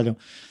onde trabalham.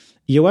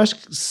 E eu acho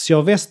que se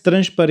houvesse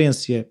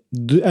transparência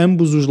de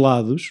ambos os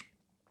lados,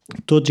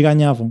 todos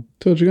ganhavam.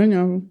 Todos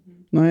ganhavam.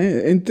 Não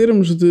é? Em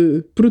termos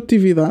de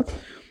produtividade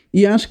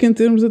e acho que em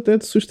termos até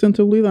de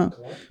sustentabilidade.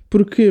 Claro.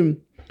 Porque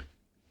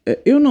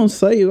eu não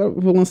sei, eu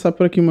vou lançar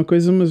por aqui uma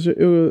coisa, mas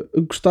eu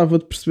gostava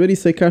de perceber, e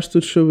sei que há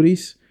estudos sobre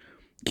isso,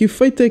 que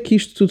efeito é que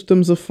isto tudo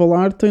estamos a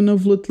falar tem na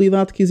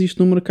volatilidade que existe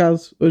no mercado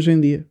hoje em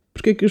dia.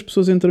 Porquê é que as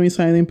pessoas entram e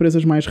saem de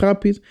empresas mais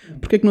rápido?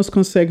 Porquê é que não se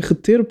consegue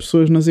reter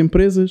pessoas nas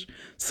empresas?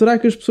 Será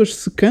que as pessoas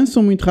se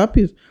cansam muito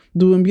rápido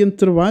do ambiente de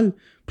trabalho?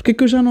 Porquê é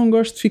que eu já não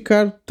gosto de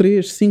ficar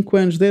 3, 5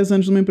 anos, 10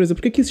 anos numa empresa?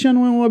 Porquê é que isso já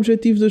não é um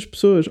objetivo das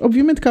pessoas?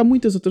 Obviamente que há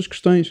muitas outras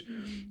questões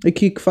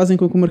aqui que fazem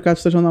com que o mercado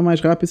esteja a andar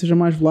mais rápido, seja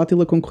mais volátil,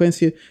 a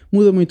concorrência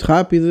muda muito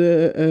rápido,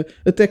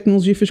 a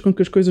tecnologia fez com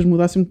que as coisas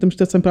mudassem, temos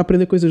de estar sempre a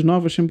aprender coisas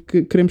novas, sempre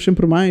que queremos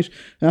sempre mais,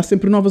 há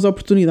sempre novas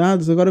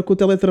oportunidades. Agora com o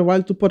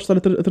teletrabalho tu podes estar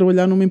a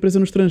trabalhar numa empresa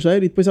no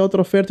estrangeiro e depois há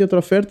outra oferta,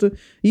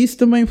 e isso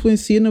também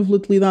influencia na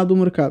volatilidade do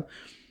mercado.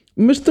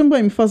 Mas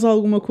também me faz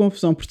alguma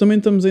confusão, porque também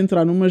estamos a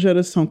entrar numa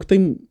geração que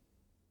tem,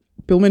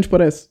 pelo menos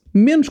parece,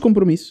 menos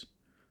compromisso,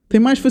 tem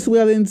mais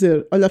facilidade em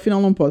dizer, olha,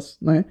 afinal não posso,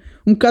 não é?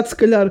 Um bocado se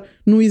calhar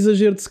no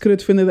exagero de se querer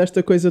defender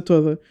desta coisa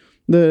toda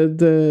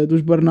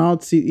dos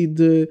burnouts e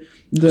de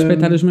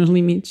respeitar os meus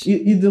limites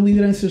e de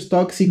lideranças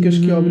tóxicas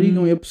que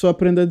obrigam e a pessoa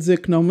aprende a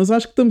dizer que não. Mas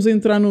acho que estamos a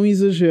entrar num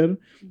exagero,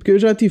 porque eu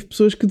já tive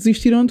pessoas que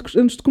desistiram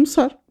antes de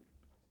começar.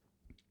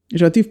 Eu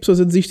já tive pessoas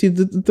a desistir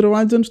de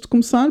trabalhos antes de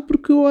começar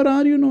porque o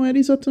horário não era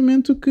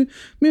exatamente o que...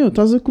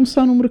 estás a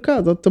começar no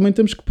mercado, também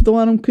temos que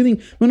pedalar um bocadinho.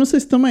 Mas não sei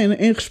se também,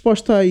 em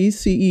resposta a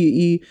isso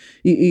e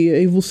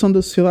a evolução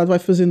da sociedade vai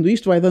fazendo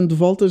isto, vai dando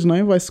voltas, não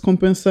é? Vai-se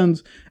compensando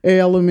a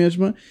ela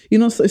mesma. E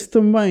não sei se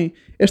também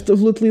esta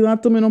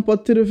volatilidade também não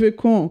pode ter a ver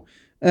com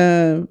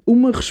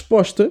uma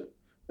resposta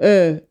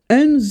a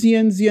anos e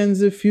anos e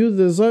anos a fio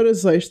das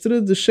horas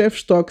extra, de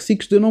chefes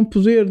tóxicos, de eu não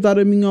poder dar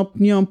a minha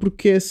opinião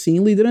porque é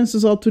assim,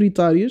 lideranças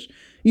autoritárias,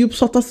 e o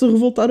pessoal está-se a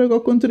revoltar agora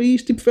contra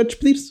isto e prefere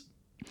despedir-se.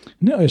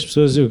 Não, as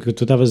pessoas, o que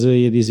tu estavas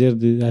aí a dizer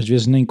de às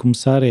vezes nem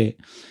começar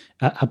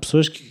há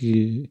pessoas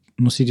que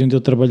no sítio onde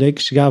eu trabalhei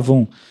que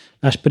chegavam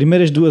às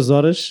primeiras 2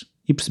 horas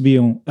e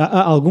percebiam,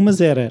 algumas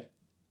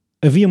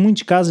havia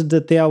muitos casos de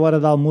até à hora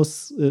do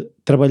almoço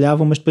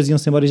trabalhavam, mas depois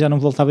iam-se embora e já não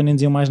voltavam e nem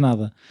diziam mais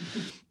nada.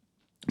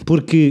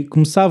 Porque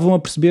começavam a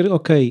perceber,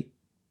 ok,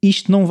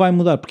 isto não vai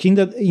mudar, porque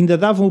ainda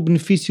davam o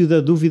benefício da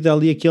dúvida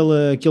ali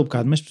aquele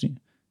bocado, mas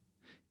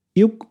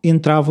eu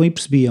entravam e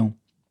percebiam,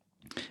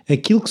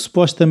 aquilo que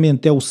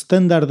supostamente é o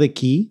standard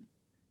aqui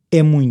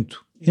é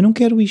muito, eu não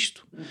quero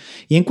isto.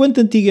 E enquanto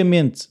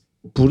antigamente,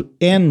 por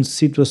N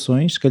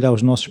situações, se calhar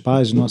os nossos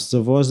pais, os nossos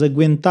avós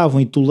aguentavam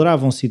e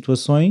toleravam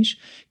situações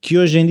que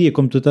hoje em dia,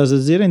 como tu estás a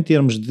dizer, em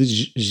termos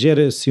de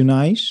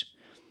geracionais,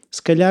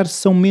 se calhar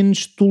são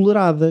menos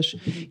toleradas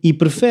e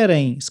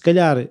preferem, se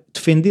calhar,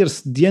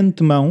 defender-se de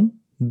antemão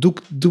do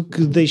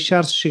que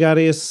deixar-se chegar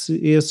a esse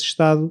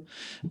estado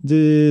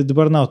de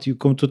burnout. E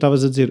como tu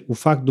estavas a dizer, o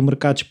facto do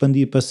mercado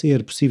expandir para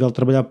ser possível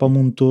trabalhar para o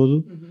mundo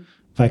todo,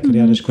 vai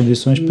criar as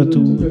condições para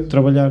tu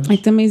trabalhares. E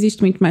também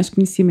existe muito mais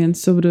conhecimento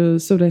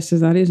sobre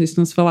estas áreas. Isto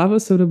não se falava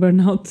sobre o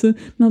burnout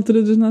na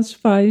altura dos nossos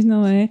pais,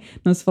 não é?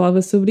 Não se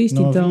falava sobre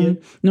isto,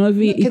 não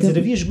havia. Quer dizer,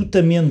 havia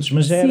esgotamentos,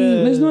 mas era...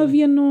 Sim, mas não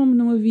havia nome,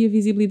 não havia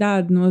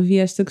visibilidade, não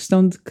havia esta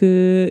questão de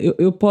que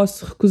eu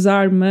posso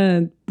recusar-me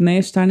a, né,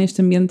 estar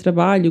neste ambiente de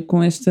trabalho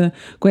com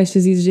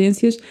estas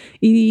exigências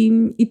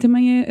e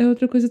também é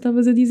outra coisa que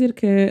estavas a dizer,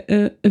 que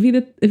é a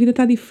vida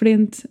está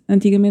diferente.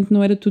 Antigamente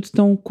não era tudo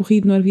tão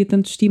corrido, não havia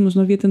tantos estímulos,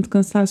 não havia tanto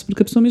cansaço,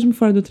 porque a pessoa mesmo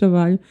fora do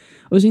trabalho,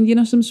 hoje em dia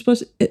nós estamos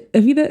expostos, a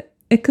vida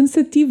é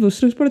cansativa, os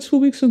transportes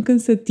públicos são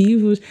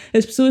cansativos,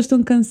 as pessoas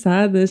estão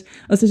cansadas,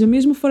 ou seja,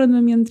 mesmo fora do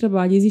ambiente de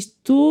trabalho existe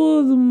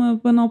toda uma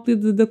panóplia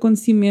de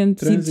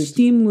acontecimentos e de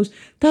estímulos.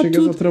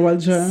 Chegas ao trabalho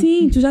já...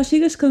 Sim, tu já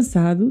chegas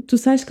cansado, tu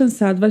sais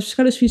cansado, vais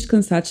buscar os filhos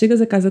cansados,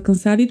 chegas a casa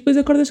cansado e depois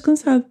acordas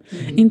cansado.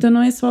 Então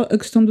não é só a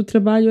questão do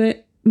trabalho,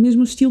 é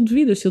mesmo o estilo de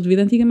vida. O estilo de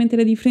vida antigamente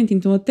era diferente,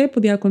 então até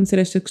podia acontecer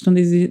esta questão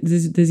das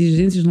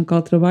exigências no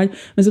local de trabalho,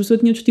 mas a pessoa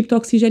tinha outro tipo de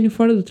oxigênio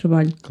fora do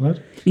trabalho. Claro.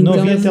 Então,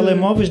 não havia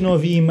telemóveis, não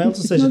havia e-mails,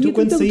 ou seja, tu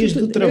quando saías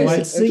do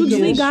trabalho tu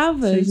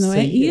desligavas, não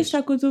é? Ias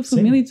estar com a tua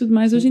família e tudo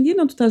mais. Hoje em dia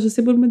não, tu estás a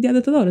ser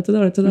bombardeada toda hora.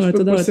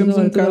 Parecemos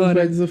um bocado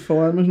velhos a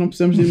falar, mas não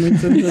precisamos de ir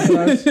muitos anos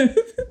atrás.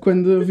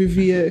 Quando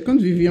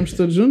vivíamos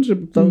todos juntos,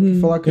 eu estava a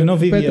falar com a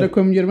Petra, com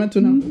a minha irmã, tu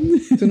não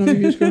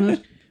vivias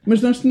connosco,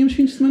 mas nós tínhamos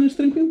fins de semana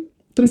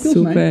tranquilos,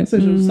 não é? Ou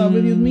seja, o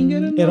sábado e o domingo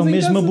eram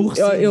mesmo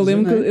aborrecidos. Eu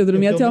lembro que eu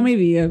dormia até ao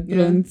meio-dia.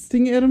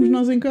 Éramos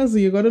nós em casa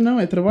e agora não,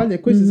 é trabalho, é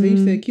coisas, é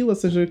isto, é aquilo, ou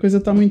seja, a coisa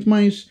está muito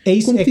mais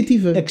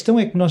competitiva. A questão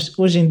é que nós,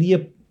 hoje em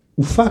dia,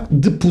 o facto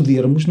de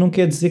podermos não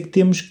quer dizer que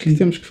temos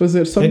que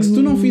fazer. Só que se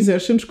tu não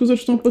fizeres, sentes que os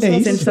outros estão a passar.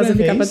 Estás a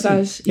ficar para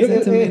trás.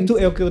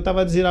 É o que eu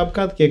estava a dizer há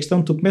bocado, que é a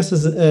questão, tu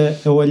começas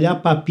a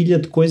olhar para a pilha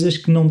de coisas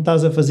que não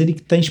estás a fazer e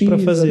que tens para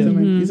fazer.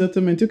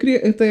 Exatamente. Eu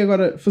queria até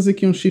agora fazer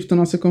aqui um shift na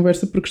nossa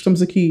conversa, porque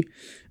estamos aqui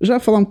já a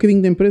falar um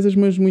bocadinho de empresas,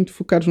 mas muito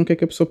focados no que é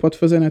que a pessoa pode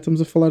fazer, né?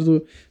 Estamos a falar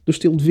do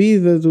estilo de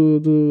vida,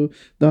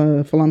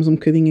 falámos um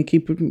bocadinho aqui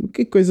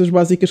que coisas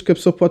básicas que a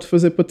pessoa pode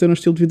fazer para ter um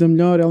estilo de vida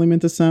melhor: a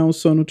alimentação, o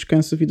sono, o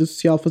descanso, a vida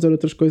social, fazer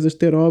outras coisas,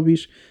 ter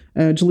hobbies,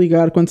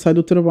 desligar quando sai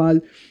do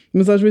trabalho.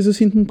 Mas às vezes eu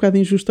sinto-me um bocado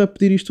injusto a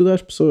pedir isto tudo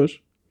às pessoas.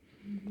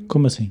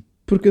 Como assim?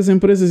 Porque as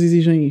empresas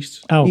exigem isto.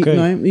 Ok.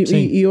 Não é?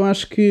 E eu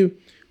acho que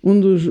um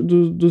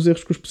dos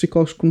erros que os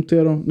psicólogos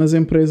cometeram nas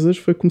empresas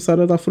foi começar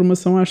a dar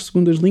formação às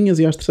segundas linhas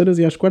e às terceiras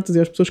e às quartas e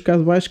às pessoas cá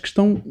de baixo que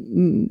estão,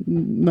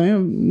 não é,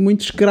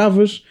 muito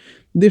escravas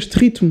deste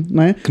ritmo,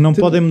 não é? Que não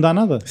podem mudar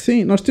nada.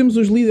 Sim, nós temos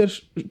os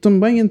líderes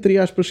também, entre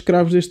aspas,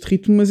 escravos deste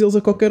ritmo, mas eles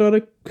a qualquer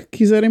hora que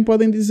quiserem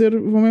podem dizer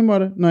vão-me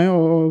embora, não é?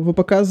 Ou vou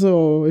para casa,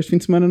 ou este fim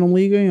de semana não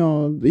me liguem,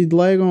 e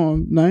delegam, ou,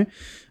 não é?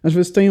 Às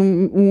vezes têm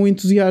um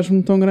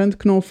entusiasmo tão grande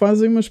que não o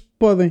fazem, mas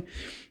podem.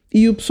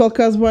 E o pessoal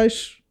cá de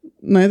baixo,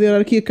 não é, da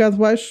hierarquia cá de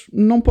baixo,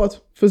 não pode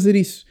fazer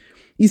isso.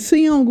 E se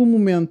em algum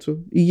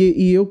momento,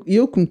 e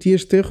eu cometi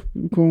este erro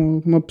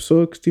com uma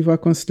pessoa que estive a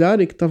aconselhar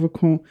e que estava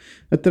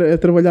a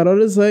trabalhar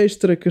horas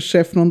extra, que a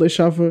chefe não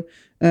deixava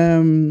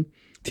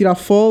tirar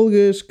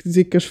folgas, que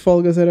dizia que as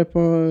folgas era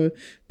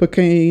para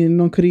quem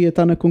não queria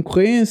estar na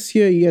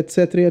concorrência e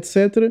etc,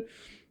 etc.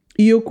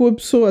 E eu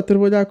a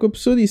trabalhar com a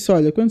pessoa, disse: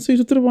 olha, quando saís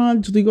do trabalho,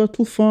 desliga o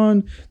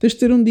telefone, tens de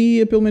ter um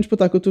dia, pelo menos para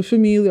estar com a tua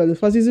família, olha,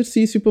 faz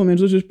exercício pelo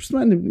menos 2 vezes por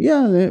semana.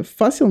 É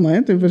fácil, não é?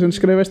 A gente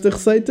escreve esta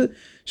receita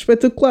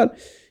espetacular.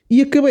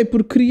 E acabei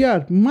por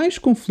criar mais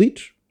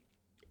conflitos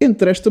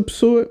entre esta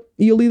pessoa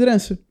e a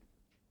liderança.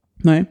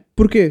 Não é?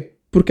 Porquê?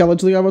 Porque ela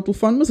desligava o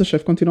telefone, mas a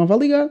chefe continuava a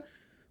ligar.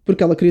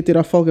 Porque ela queria ter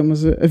a folga,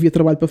 mas havia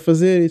trabalho para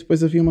fazer e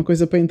depois havia uma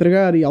coisa para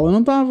entregar e ela não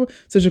estava. Ou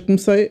seja,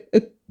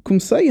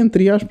 comecei,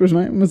 entre aspas,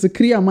 não é? Mas a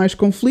criar mais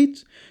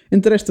conflito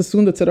entre esta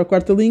segunda, terceira ou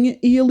quarta linha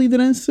e a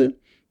liderança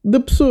da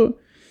pessoa.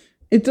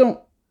 Então,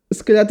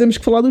 se calhar temos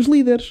que falar dos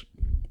líderes,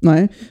 não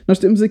é? Nós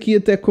temos aqui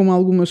até como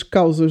algumas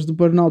causas de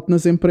burnout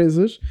nas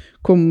empresas,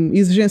 como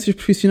exigências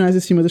profissionais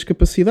acima das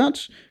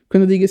capacidades.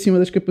 Quando eu digo acima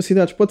das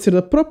capacidades, pode ser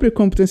da própria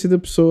competência da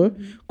pessoa,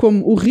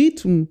 como o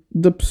ritmo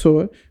da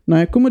pessoa, não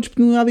é? Como a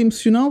disponibilidade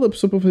emocional da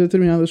pessoa para fazer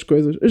determinadas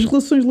coisas. As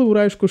relações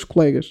laborais com os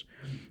colegas,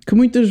 que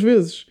muitas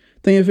vezes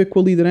tem a ver com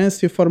a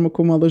liderança e a forma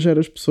como ela gera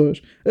as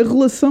pessoas. A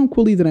relação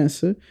com a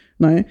liderança,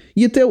 não é?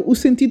 E até o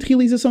sentido de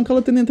realização que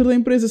ela tem dentro da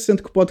empresa.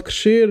 Sente que pode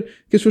crescer,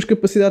 que as suas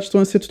capacidades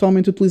estão a ser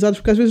totalmente utilizadas,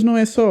 porque às vezes não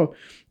é só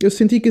eu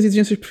senti que as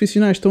exigências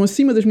profissionais estão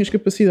acima das minhas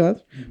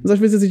capacidades, mas às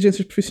vezes as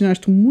exigências profissionais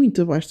estão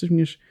muito abaixo das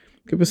minhas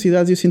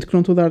capacidades e eu sinto que não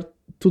estou a dar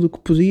tudo o que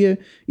podia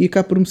e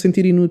acabo por me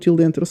sentir inútil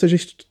dentro. Ou seja,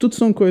 isto tudo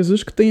são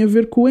coisas que têm a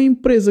ver com a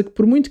empresa, que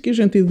por muito que a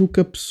gente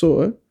eduque a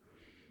pessoa,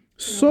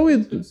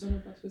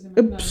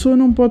 a pessoa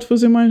não pode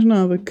fazer mais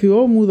nada, que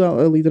ou muda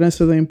a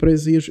liderança da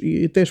empresa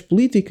e até as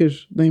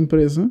políticas da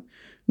empresa,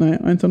 não é?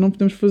 Ou então não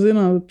podemos fazer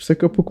nada. Por isso é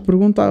que eu há pouco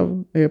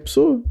perguntava: é a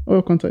pessoa ou é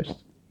o contexto?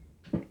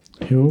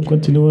 Eu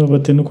continuo a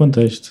bater no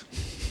contexto.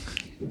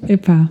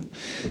 Epá,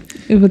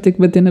 eu vou ter que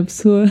bater na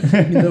pessoa.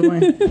 Ainda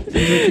bem.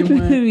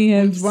 Temos aqui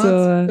minha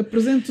pessoa.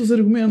 Apresente os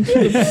argumentos da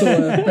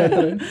pessoa,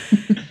 Petra.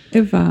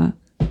 Epá,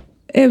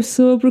 é a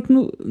pessoa porque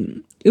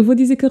Eu vou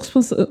dizer que a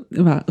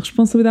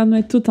responsabilidade não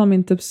é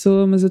totalmente da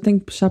pessoa, mas eu tenho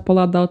que puxar para o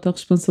lado da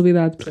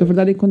autorresponsabilidade, porque a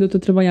verdade é que quando eu estou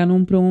a trabalhar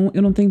num para um,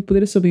 eu não tenho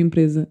poder sobre a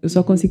empresa, eu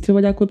só consigo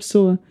trabalhar com a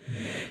pessoa.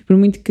 Por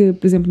muito que,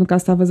 por exemplo, no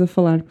caso estavas a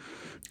falar,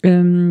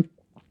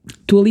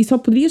 tu ali só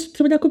poderias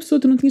trabalhar com a pessoa,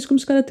 tu não tinhas como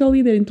chegar até ao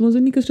líder, então as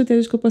únicas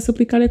estratégias que eu posso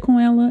aplicar é com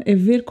ela, é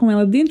ver com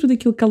ela dentro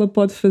daquilo que ela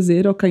pode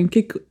fazer, ok, o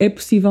que é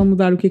possível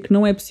mudar, o que é que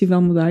não é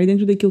possível mudar, e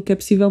dentro daquilo que é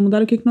possível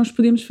mudar, o que é que nós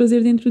podemos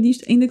fazer dentro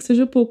disto, ainda que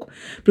seja pouco.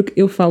 Porque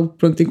eu falo,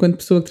 pronto, enquanto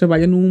pessoa que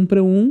trabalha no 1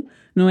 para 1,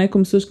 não é?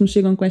 Como pessoas que me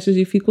chegam com estas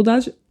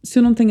dificuldades, se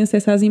eu não tenho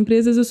acesso às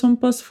empresas, eu só me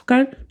posso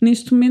focar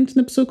neste momento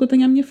na pessoa que eu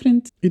tenho à minha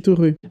frente. E tu,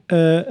 Rui?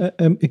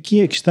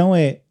 Aqui a questão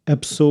é, a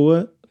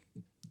pessoa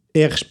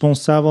é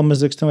responsável,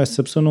 mas a questão é,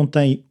 se a pessoa não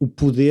tem o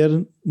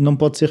poder, não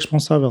pode ser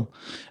responsável.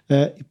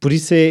 Por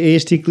isso é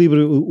este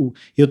equilíbrio.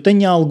 Eu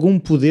tenho algum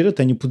poder, eu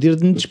tenho o poder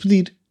de me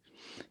despedir.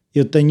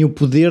 Eu tenho o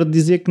poder de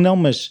dizer que não,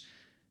 mas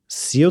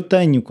se eu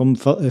tenho, como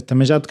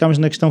também já tocámos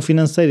na questão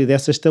financeira e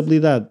dessa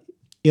estabilidade,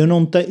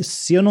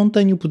 se eu não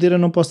tenho o poder, eu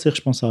não posso ser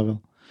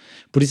responsável.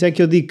 Por isso é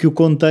que eu digo que o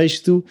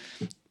contexto,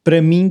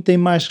 para mim, tem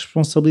mais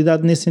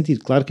responsabilidade nesse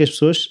sentido. Claro que as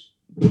pessoas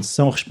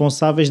são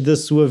responsáveis da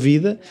sua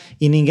vida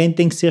e ninguém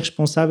tem que ser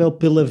responsável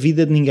pela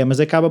vida de ninguém, mas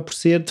acaba por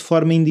ser de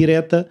forma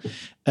indireta.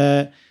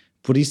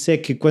 Por isso é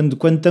que quando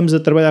estamos a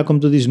trabalhar, como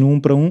tu dizes, no 1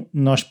 para 1,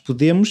 nós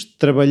podemos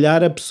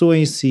trabalhar a pessoa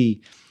em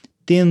si,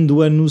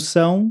 tendo a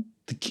noção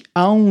de que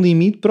há um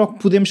limite para o que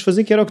podemos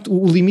fazer, que era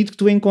o limite que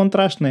tu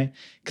encontraste, não é?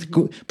 Que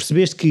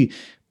percebeste que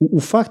o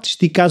facto de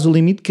esticares o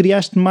limite,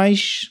 criaste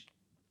mais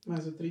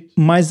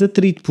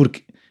atrito,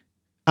 porque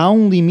há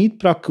um limite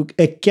para o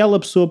que aquela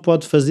pessoa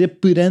pode fazer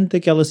perante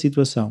aquela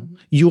situação.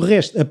 E o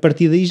resto, a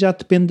partir daí, já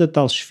depende da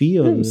tal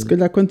chefia. Se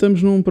calhar, quando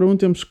estamos no 1 para 1,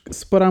 temos que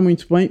separar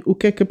muito bem o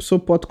que é que a pessoa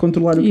pode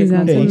controlar e o que é que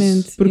não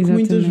pode. Porque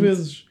muitas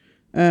vezes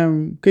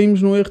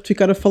caímos no erro de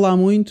ficar a falar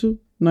muito,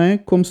 não é?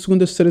 Como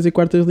segundas, terceiras e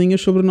quartas linhas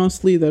sobre o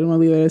nosso líder. Uma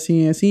líder é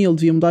assim, ele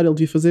devia mudar, ele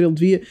devia fazer, ele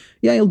devia.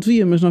 Ele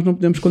devia, mas nós não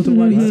podemos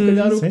controlar isso. Se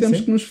calhar o que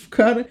temos que nos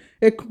focar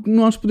é que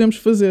nós podemos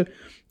fazer.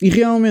 E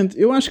realmente,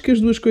 eu acho que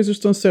as duas coisas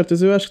estão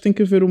certas. Eu acho que tem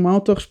que haver uma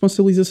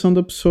autorresponsabilização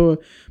da pessoa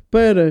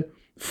para,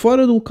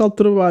 fora do local de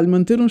trabalho,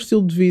 manter um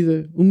estilo de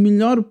vida o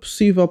melhor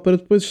possível para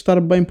depois estar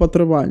bem para o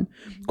trabalho.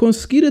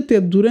 Conseguir até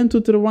durante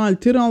o trabalho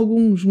ter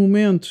alguns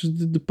momentos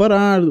de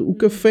parar. O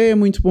café é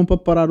muito bom para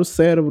parar o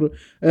cérebro,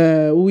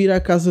 o ir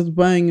à casa de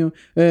banho,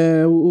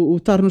 o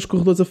estar nos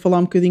corredores a falar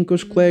um bocadinho com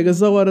os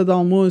colegas, a hora de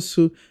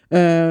almoço,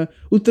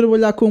 o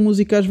trabalhar com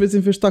música às vezes em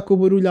vez de estar com o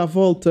barulho à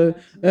volta,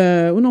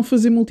 o não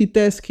fazer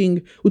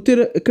multitasking, o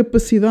ter a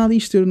capacidade,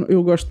 isto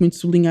eu gosto muito de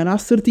sublinhar, a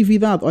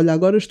assertividade. Olha,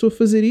 agora estou a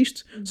fazer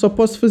isto, só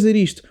posso fazer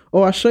isto,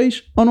 ou às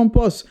 6 ou não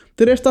posso.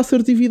 Ter esta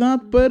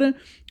assertividade para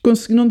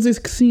conseguir não dizer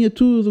que sim a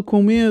tudo,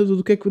 com medo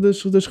do que é que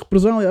das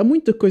represálias. Há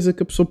muita coisa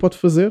que a pessoa pode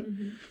fazer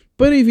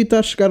para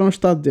evitar chegar a um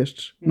estado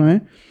destes, não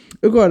é?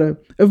 Agora,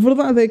 a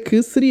verdade é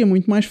que seria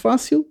muito mais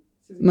fácil,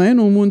 não é?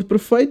 Num mundo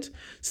perfeito,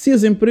 se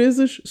as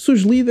empresas, se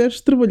os líderes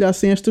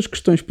trabalhassem estas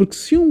questões, porque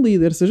se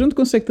a gente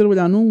consegue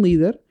trabalhar num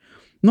líder,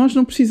 nós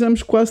não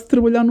precisamos quase de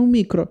trabalhar num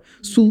micro.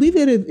 Se o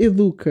líder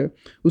educa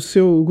o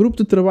seu grupo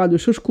de trabalho,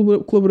 os seus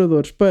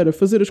colaboradores para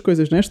fazer as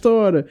coisas nesta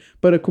hora,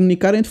 para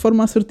comunicarem de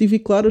forma assertiva e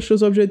clara os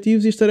seus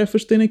objetivos e as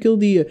tarefas que têm naquele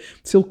dia,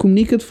 se ele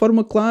comunica de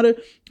forma clara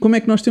como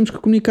é que nós temos que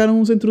comunicar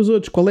uns entre os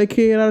outros, qual é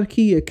que é a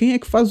hierarquia, quem é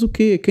que faz o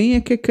quê, quem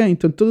é quem,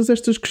 então todas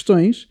estas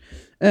questões,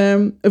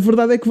 a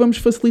verdade é que vamos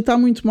facilitar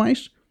muito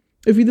mais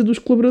a vida dos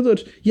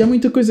colaboradores. E há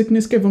muita coisa que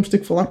nem sequer vamos ter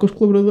que falar com os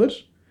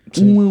colaboradores.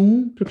 Sim. 1 a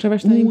 1, porque já vai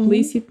estar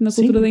implícito na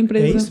cultura da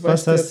empresa. É isso,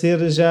 passa a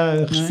ser,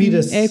 já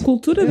respira-se. É a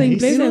cultura da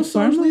empresa. E não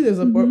só os líderes,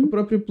 a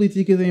própria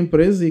política da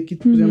empresa, e aqui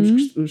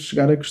podemos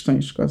chegar a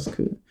questões quase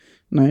que,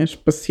 não é,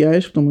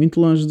 espaciais, que estão muito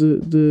longe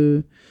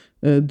de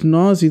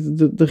nós e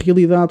da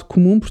realidade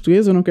comum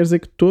portuguesa. Eu não quero dizer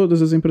que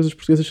todas as empresas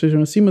portuguesas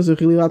sejam assim, mas a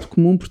realidade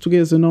comum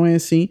portuguesa não é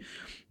assim.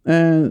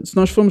 Se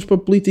nós formos para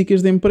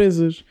políticas de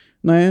empresas,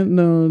 não é?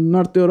 No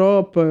norte da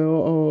Europa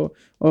ou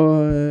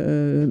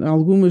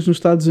algumas nos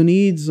Estados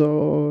Unidos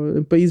ou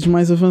em países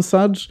mais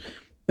avançados,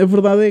 a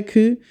verdade é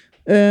que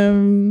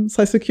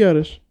sai-se a que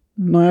horas?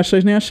 Não é às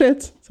 6 nem às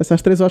 7, sai-se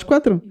às 3 ou às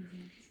 4.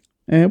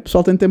 O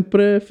pessoal tem tempo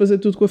para fazer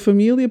tudo com a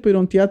família, para ir a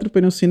um teatro, para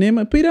ir a um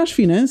cinema, para ir às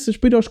finanças,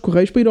 para ir aos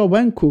correios, para ir ao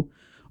banco.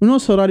 O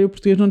nosso horário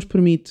português não nos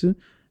permite,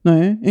 não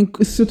é?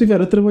 Se eu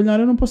estiver a trabalhar,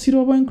 eu não posso ir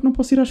ao banco, não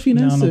posso ir às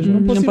finanças,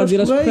 não posso ir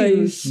aos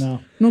correios.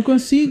 Não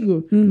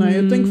consigo. Não é?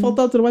 Eu tenho que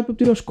faltar ao trabalho para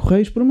pedir aos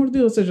correios, por amor de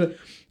Deus. Ou seja,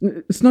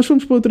 se nós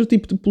formos para outro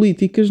tipo de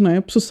políticas, não é?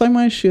 A pessoa sai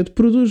mais cedo,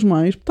 produz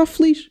mais, está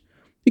feliz.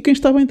 E quem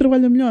está bem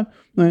trabalha melhor.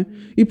 Não é?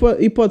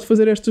 E pode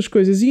fazer estas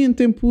coisas e em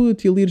tempo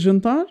útil ir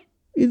jantar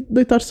e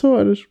deitar-se a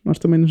horas. Nós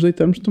também nos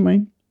deitamos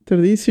também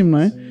tardíssimo, não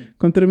é? Sim.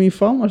 Contra mim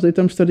falo, nós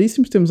deitamos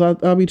tardíssimos, temos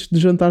hábitos de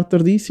jantar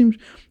tardíssimos.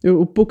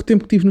 O pouco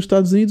tempo que tive nos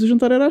Estados Unidos, o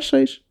jantar era às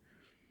 6.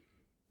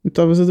 E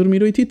estavas a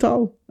dormir 8 e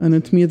tal. A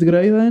Anatomia de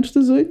Grey dá antes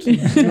das 8.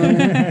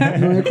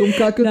 Não é como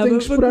cá que eu tenho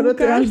que esperar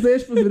até às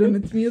 10 para ver a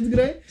Anatomia de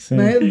Grey.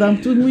 Não é? Dá-me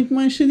tudo muito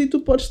mais cedo e tu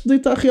podes te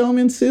deitar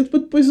realmente cedo para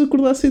depois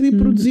acordar cedo e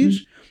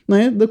produzires. não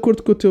é? De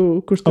acordo com,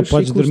 com os teus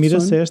podes ciclos dormir de a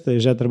sono. sesta. Eu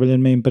já trabalhei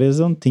numa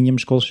empresa onde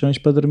tínhamos colchões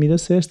para dormir a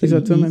sesta.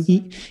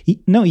 Exatamente.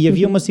 E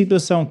havia uma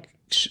situação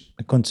que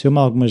aconteceu-me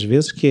algumas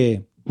vezes, que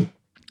é,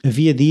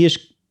 havia dias,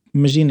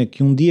 imagina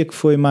que um dia que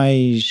foi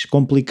mais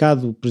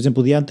complicado, por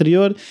exemplo o dia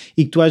anterior,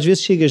 e que tu às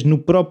vezes chegas no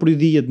próprio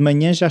dia de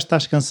manhã já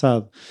estás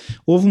cansado.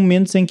 Houve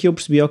momentos em que eu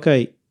percebi,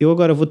 ok, eu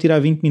agora vou tirar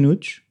 20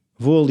 minutos,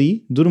 vou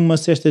ali, durmo uma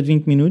sesta de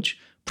 20 minutos,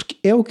 porque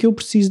é o que eu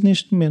preciso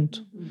neste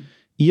momento.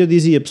 E eu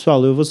dizia,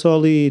 pessoal, eu vou só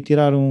ali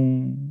tirar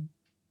um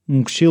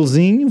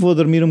cochilozinho, vou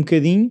dormir um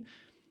bocadinho,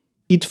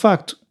 e de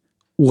facto,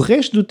 o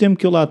resto do tempo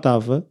que eu lá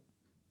estava,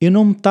 eu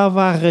não me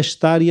estava a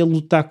arrastar e a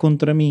lutar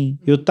contra mim.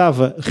 Eu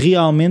estava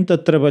realmente a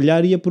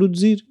trabalhar e a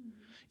produzir.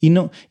 E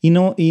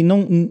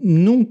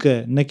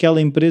nunca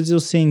naquela empresa eu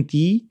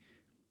senti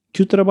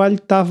que o trabalho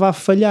estava a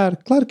falhar.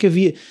 Claro que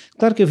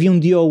havia um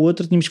dia ou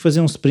outro, tínhamos que fazer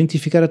um sprint e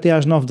ficar até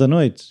às 9 da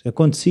noite.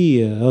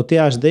 Acontecia, ou até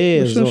às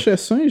 10. Mas são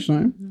exceções, não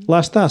é?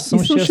 Lá está,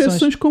 são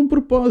exceções com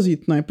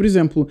propósito, não é? Por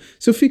exemplo,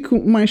 se eu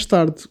fico mais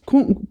tarde,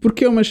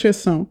 porque é uma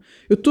exceção,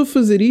 eu estou a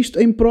fazer isto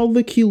em prol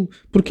daquilo,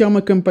 porque há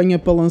uma campanha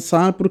para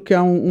lançar, porque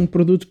há um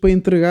produto para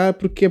entregar,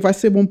 porque vai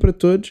ser bom para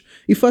todos,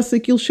 e faço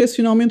aquilo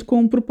excepcionalmente com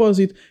um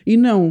propósito. E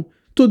não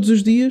todos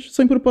os dias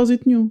sem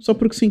propósito nenhum, só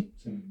porque sim.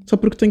 Só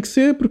porque tem que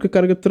ser, porque a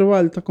carga de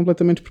trabalho está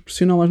completamente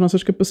proporcional às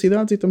nossas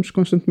capacidades e estamos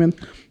constantemente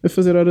a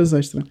fazer horas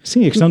extra.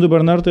 Sim, a questão do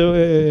burnout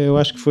eu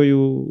acho que foi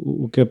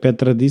o que a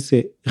Petra disse,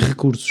 é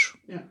recursos.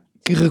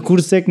 Que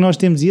recursos é que nós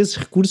temos? E esses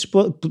recursos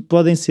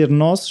podem ser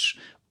nossos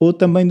ou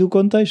também do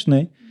contexto, não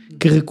é?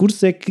 Que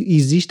recursos é que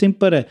existem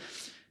para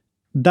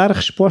dar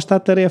resposta à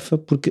tarefa?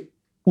 Porque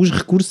os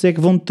recursos é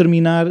que vão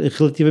determinar,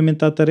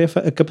 relativamente à tarefa,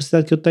 a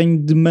capacidade que eu tenho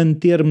de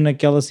manter-me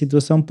naquela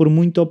situação por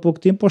muito ou pouco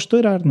tempo ou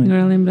estourar, não é?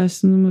 Agora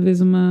lembraste-me uma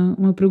vez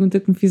uma pergunta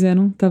que me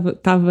fizeram.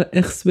 Estava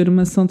a receber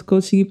uma sessão de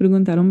coaching e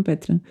perguntaram-me,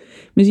 Petra,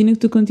 imagina que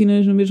tu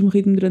continuas no mesmo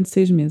ritmo durante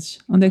 6 meses.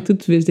 Onde é que tu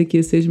te vês daqui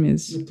a 6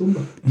 meses?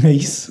 É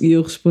isso. E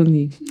eu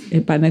respondi,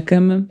 na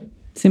cama,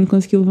 sempre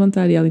consegui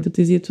levantar. E ela, então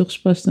tens aí a tua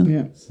resposta.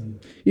 Yeah.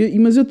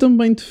 Mas eu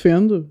também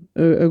defendo,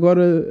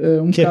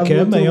 agora um que bocado a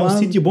cama é um lado,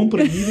 sítio bom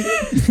para mim.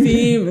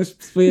 Sim, mas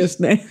foi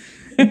este, não é?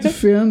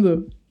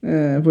 Defendo,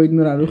 vou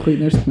ignorar o Rui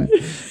neste momento,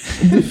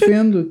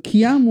 defendo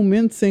que há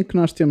momentos em que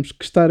nós temos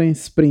que estar em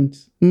sprint,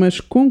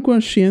 mas com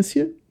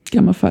consciência que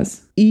é uma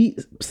fase e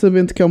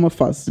sabendo que é uma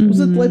fase.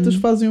 Os atletas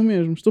fazem o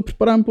mesmo. Estou a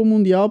preparar-me para um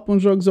mundial, para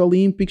uns Jogos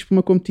Olímpicos, para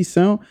uma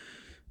competição.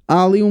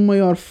 Há ali um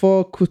maior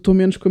foco, estou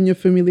menos com a minha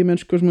família,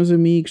 menos com os meus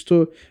amigos,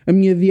 a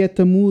minha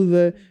dieta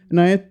muda,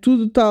 não é?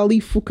 Tudo está ali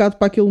focado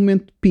para aquele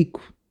momento de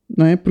pico,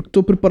 não é? Porque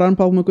estou a preparar-me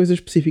para alguma coisa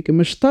específica,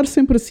 mas estar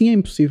sempre assim é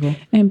impossível.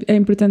 É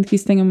importante que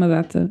isso tenha uma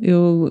data.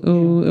 Eu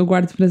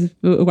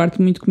guardo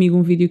muito comigo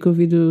um vídeo que eu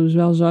vi do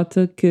Joel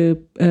J, que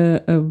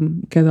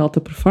é de alta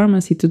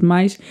performance e tudo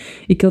mais,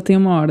 e que ele tem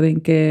uma ordem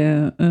que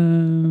é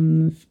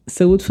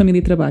saúde, família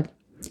e trabalho.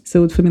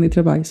 Saúde, família e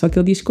trabalho. Só que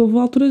ele diz que houve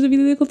alturas da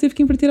vida dele que ele teve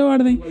que inverter a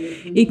ordem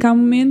e que há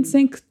momentos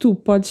em que tu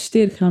podes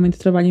ter realmente o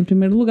trabalho em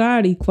primeiro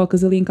lugar e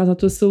colocas ali em causa a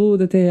tua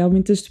saúde, até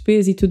aumentas de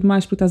peso e tudo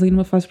mais porque estás ali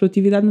numa fase de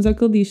produtividade, mas é o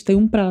que ele diz, tem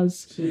um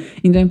prazo. Sim.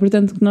 Então é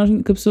importante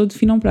que a pessoa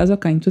defina um prazo.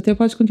 Ok, tu até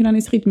podes continuar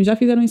nesse ritmo, já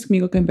fizeram isso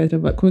comigo, ok,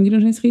 Petra,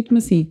 continuas nesse ritmo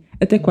assim,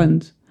 até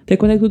quando? Até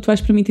quando é que tu te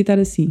vais permitir estar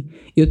assim?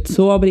 Eu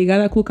sou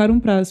obrigada a colocar um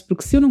prazo,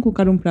 porque se eu não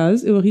colocar um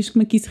prazo, eu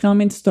arrisco-me que isso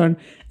realmente se torne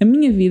a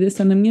minha vida, se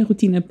torne a minha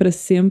rotina para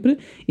sempre,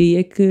 e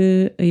é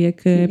que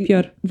é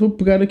pior. Vou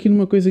pegar aqui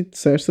numa coisa que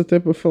disseste, até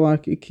para falar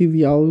aqui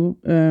de algo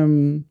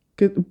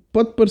que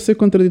pode parecer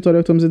contraditório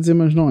ao que estamos a dizer,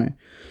 mas não é.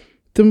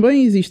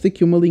 Também existe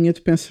aqui uma linha de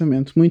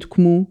pensamento muito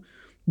comum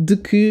de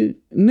que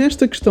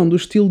nesta questão do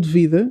estilo de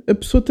vida, a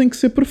pessoa tem que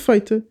ser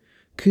perfeita.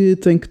 Que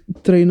tem que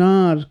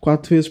treinar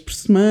 4 vezes por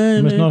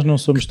semana, mas nós não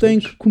somos que tem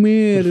que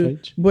comer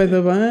bué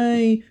da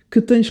bem,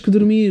 que tens que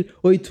dormir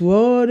 8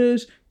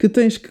 horas, que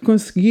tens que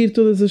conseguir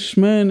todas as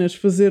semanas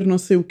fazer não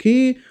sei o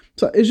quê.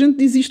 A gente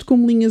diz isto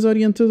como linhas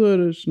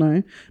orientadoras, não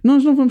é?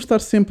 Nós não vamos estar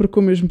sempre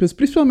com o mesmo peso,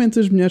 principalmente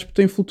as mulheres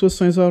porque têm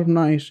flutuações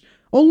hormonais.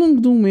 Ao longo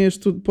de um mês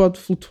tudo pode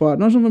flutuar,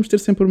 nós não vamos ter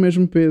sempre o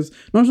mesmo peso,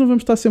 nós não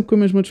vamos estar sempre com a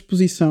mesma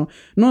disposição.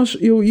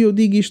 Eu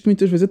digo isto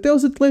muitas vezes, até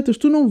os atletas,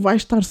 tu não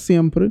vais estar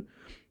sempre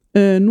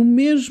no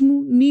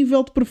mesmo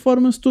nível de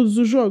performance todos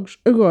os jogos.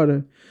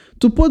 Agora,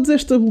 tu podes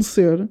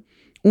estabelecer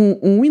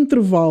um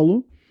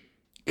intervalo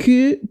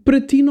que para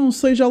ti não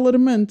seja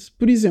alarmante.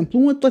 Por exemplo,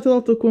 um atleta de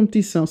alta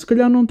competição se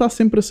calhar não está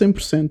sempre a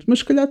 100%, mas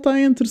se calhar está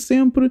entre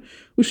sempre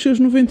os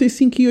seus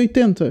 95% e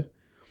 80%.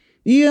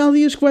 E há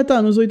dias que vai estar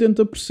nos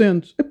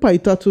 80%. Epá, e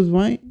está tudo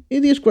bem. E há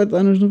dias que vai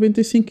estar nos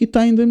 95% e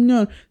está ainda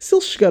melhor. Se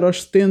ele chegar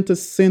aos 70%,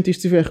 60% e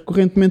estiver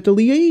recorrentemente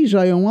ali, aí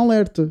já é um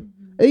alerta.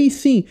 Aí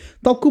sim,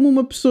 tal como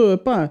uma pessoa,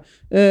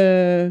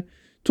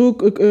 estou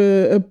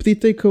a pedir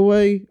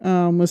takeaway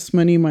há uma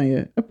semana e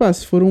meia.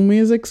 Se for um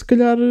mês é que se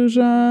calhar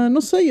já, não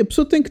sei, a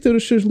pessoa tem que ter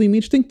os seus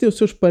limites, tem que ter os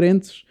seus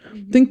parentes,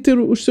 tem que ter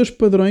os seus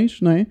padrões,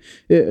 não é?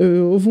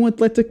 Houve um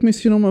atleta que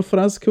mencionou uma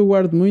frase que eu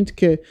guardo muito,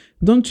 que é: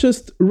 don't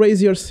just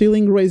raise your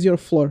ceiling, raise your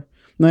floor.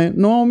 Não é?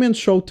 Não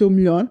aumentes só o teu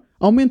melhor,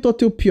 aumenta o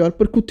teu pior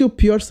para que o teu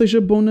pior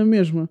seja bom na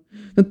mesma.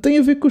 Portanto, tem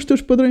a ver com os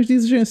teus padrões de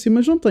exigência,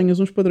 mas não tenhas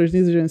uns padrões de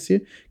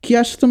exigência que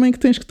achas também que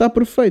tens que estar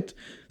perfeito.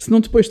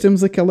 Senão depois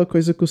temos aquela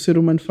coisa que o ser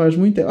humano faz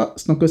muito,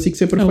 se não consigo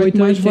ser perfeito,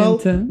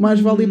 mais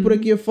vale ir por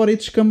aqui afora e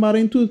descambar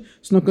em tudo.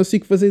 Se não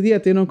consigo fazer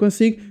dieta e não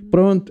consigo,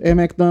 pronto, é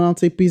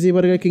McDonald's e Pizza e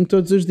Burger King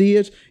todos os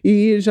dias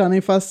e já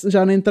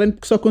nem treino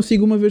porque só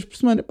consigo uma vez por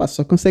semana. Pá,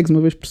 só consegues uma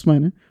vez por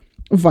semana,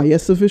 vai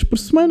essa vez por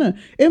semana.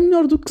 É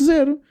melhor do que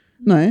zero,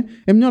 não é?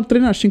 É melhor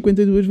treinar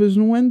 52 vezes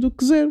num ano do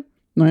que zero.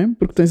 Não é?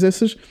 Porque tens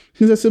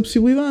essa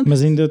possibilidade.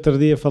 Mas ainda outro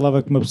dia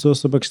falava com uma pessoa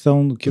sobre a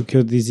questão que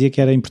eu dizia que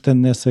era importante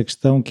nessa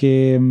questão, que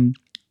é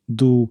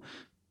do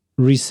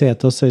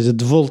reset, ou seja,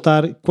 de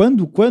voltar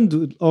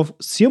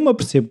se eu me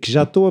apercebo que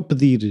já estou a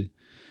pedir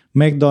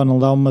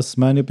McDonald's há uma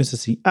semana, eu penso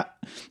assim,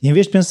 em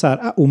vez de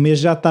pensar, o mês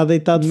já está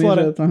deitado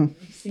fora,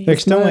 a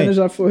questão é,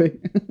 já foi.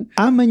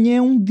 Amanhã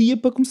é um dia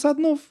para começar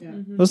de novo.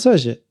 Ou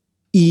seja,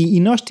 e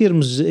nós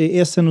termos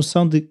essa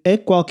noção de a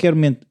qualquer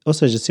momento, ou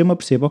seja, se eu me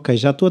apercebo, ok,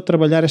 já estou a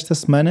trabalhar esta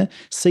semana,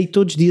 saí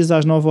todos os dias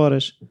às 9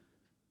 horas.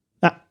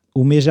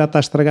 O mês já está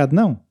estragado.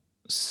 Não.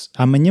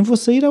 Amanhã vou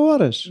sair a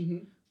horas.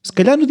 Se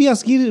calhar no dia a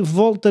seguir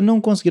volto a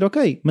não conseguir,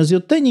 ok, mas eu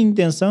tenho a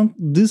intenção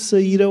de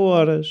sair a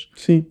horas.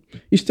 Sim.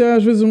 Isto é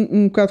às vezes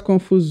um bocado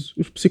confuso.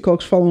 Os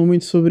psicólogos falam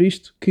muito sobre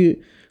isto, que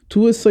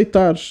tu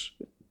aceitares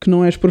que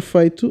não és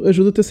perfeito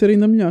ajuda-te a ser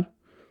ainda melhor.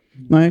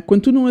 Não é?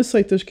 Quando tu não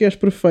aceitas que és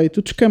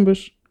perfeito,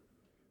 descambas.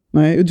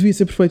 Não é? Eu devia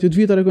ser perfeito, eu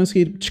devia estar a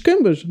conseguir.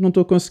 Descambas, não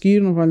estou a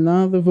conseguir, não vale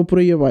nada, vou por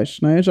aí abaixo.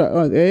 Não é?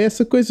 É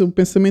essa coisa, o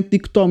pensamento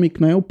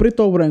dicotómico, não é? O preto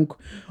ou o branco.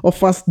 Ou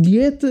faço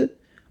dieta,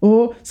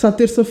 ou se à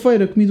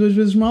terça-feira comi 2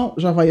 vezes mal,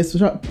 já começo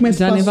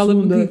para a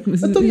segunda.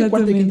 Então e a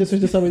quarta, quinta,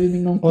 sexta, sábado e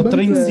domingo não. Ou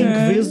treino 5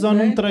 vezes ou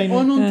não treino.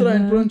 Ou não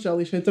treino, pronto, já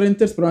lixei. Treino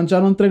terça, pronto, já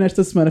não treino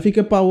esta semana.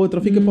 Fica para a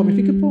outra, fica para o mês,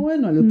 fica para o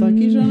ano. Olha, está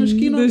aqui já na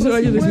esquina.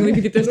 Olha,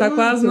 2023 está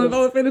quase, não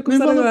vale a pena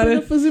começar agora. Não vale a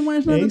pena fazer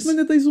mais nada, tu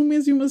ainda tens um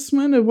mês e uma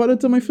semana, bora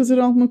também fazer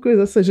alguma coisa.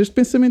 Ou seja, este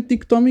pensamento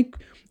dicotómico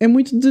é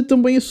muito de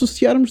também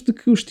associarmos de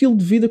que o estilo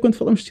de vida, quando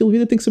falamos de estilo de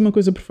vida, tem que ser uma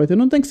coisa perfeita.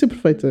 Não tem que ser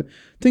perfeita,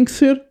 tem que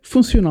ser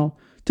funcional.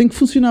 Tem que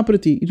funcionar para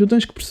ti e tu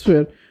tens que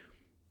perceber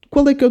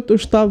qual é que é o teu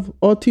estado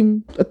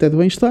ótimo, até de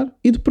bem-estar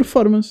e de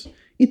performance,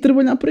 e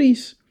trabalhar para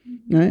isso,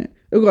 não é?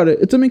 Agora,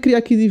 eu também queria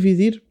aqui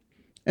dividir,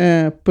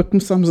 para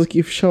começarmos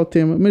aqui a fechar o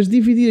tema, mas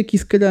dividir aqui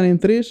se calhar em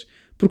 3,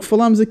 porque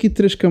falámos aqui de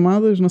 3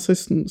 camadas, não sei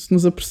se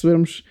nos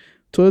apercebermos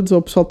todos, ou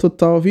o pessoal todo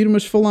está a ouvir,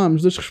 mas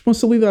falámos das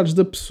responsabilidades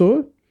da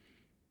pessoa,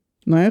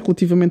 não é?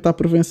 Relativamente à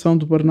prevenção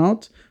do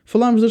burnout,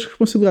 falámos das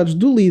responsabilidades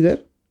do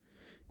líder,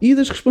 e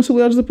das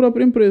responsabilidades da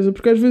própria empresa,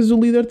 porque às vezes o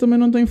líder também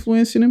não tem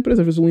influência na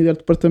empresa, às vezes o líder de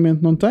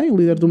departamento não tem, o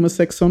líder de uma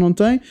secção não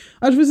tem,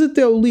 às vezes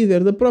até o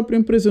líder da própria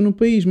empresa no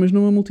país, mas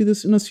numa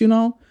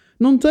multinacional,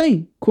 não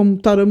tem como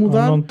estar a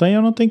mudar. Ou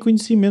não tem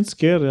conhecimento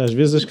sequer, às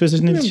vezes as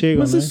coisas nem te chegam.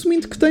 Mas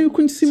assumindo que tem o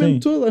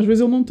conhecimento todo, às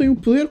vezes ele não tem o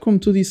poder, como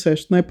tu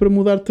disseste, não é? Para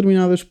mudar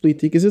determinadas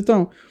políticas.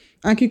 Então,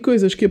 há aqui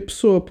coisas que a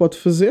pessoa pode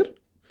fazer,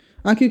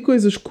 há aqui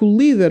coisas que o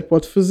líder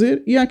pode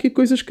fazer e há aqui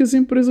coisas que as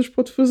empresas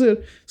podem fazer.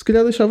 Se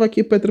calhar deixava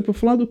aqui a Petra para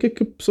falar do que é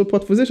que a pessoa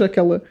pode fazer, já que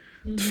ela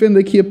defende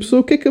aqui a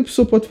pessoa, o que é que a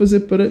pessoa pode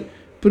fazer para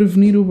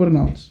prevenir o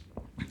burnout?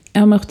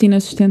 É uma rotina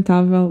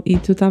sustentável e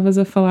tu estavas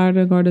a falar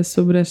agora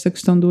sobre esta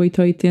questão do 8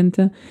 ou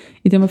 80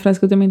 e tem uma frase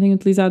que eu também tenho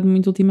utilizado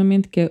muito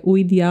ultimamente que é: o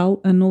ideal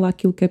anula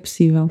aquilo que é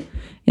possível.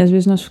 E às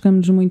vezes nós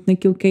focamos muito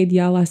naquilo que é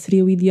ideal.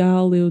 Seria o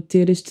ideal eu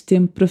ter este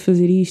tempo para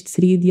fazer isto,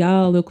 seria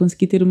ideal eu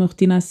conseguir ter uma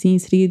rotina assim,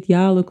 seria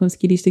ideal eu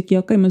conseguir isto aqui,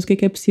 ok, mas o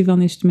que é possível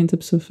neste momento a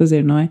pessoa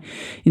fazer, não é?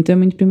 Então é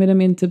muito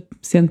primeiramente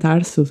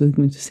sentar-se,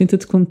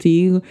 senta-te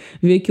contigo,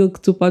 vê aquilo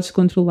que tu podes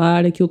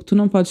controlar, aquilo que tu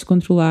não podes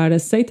controlar,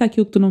 aceita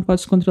aquilo que tu não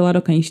podes controlar,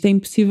 ok, isto é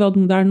impossível de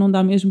mudar, não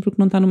dá mesmo porque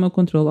não está no meu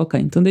controle, ok,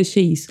 então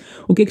deixa isso.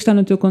 O que é que está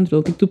no teu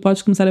controle? O que é que tu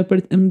podes começar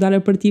a mudar a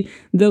partir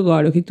de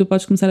agora? O que é que tu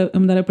podes começar a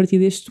mudar a partir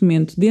deste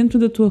momento? Dentro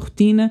da tua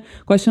rotina,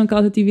 quais são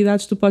aquelas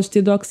atividades que tu podes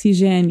ter de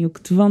oxigênio,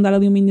 que te vão dar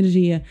ali uma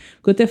energia?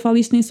 Porque eu até falo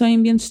isto nem só em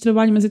ambientes de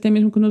trabalho, mas até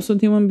mesmo quando a pessoa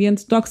tem um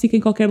ambiente tóxico em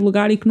qualquer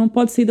lugar e que não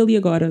pode sair dali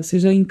agora,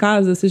 seja em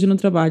casa, seja no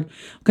trabalho.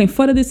 Ok,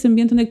 fora desse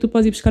ambiente, onde é que tu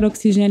podes ir buscar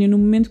oxigênio? No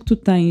momento que tu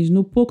tens,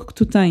 no pouco que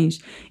tu tens.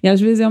 E às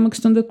vezes é uma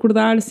questão de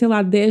acordar, sei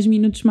lá, 10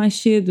 minutos mais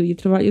cedo e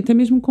trabalho, até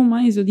mesmo com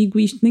mais, eu digo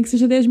isto, nem que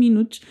seja 10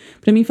 minutos,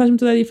 para mim faz-me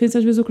toda a diferença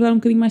às vezes acordar um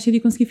bocadinho mais cedo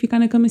e conseguir ficar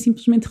na cama e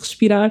simplesmente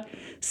respirar,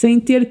 sem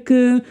ter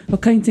que,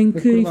 ok, tenho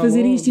que ir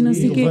fazer isto e não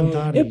sei o quê.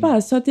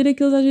 Epá, só ter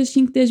aqueles às vezes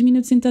 5, 10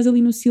 minutos sem estás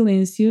ali no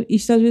silêncio,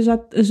 isto às vezes já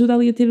ajuda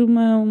ali a ter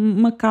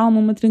uma calma,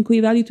 uma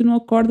tranquilidade e tu não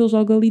acordas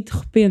logo ali de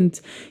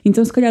repente.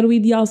 Então se calhar o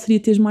ideal seria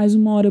teres mais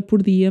 1 hora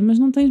por dia, mas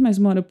não tens mais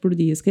 1 hora por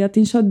dia, se calhar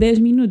tens só 10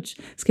 minutos,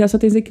 se calhar só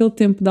tens aquele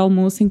tempo de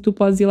almoço em que tu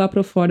podes ir lá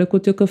para fora com o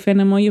teu café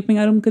na mão e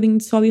apanhar um bocadinho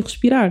de sol e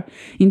respirar.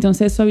 Então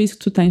se é só isso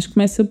que tu tens,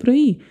 começa por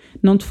aí.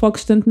 Não te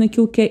foques tanto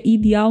naquilo que é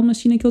ideal, mas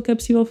sim naquilo que é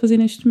possível fazer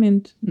neste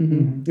momento.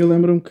 Eu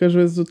lembro-me que às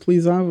vezes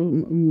utilizava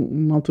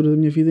uma altura da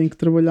minha vida em que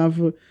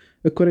trabalhava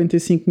a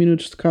 45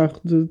 minutos de carro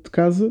de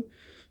casa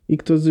e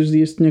que todos os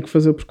dias tinha que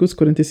fazer o percurso,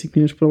 45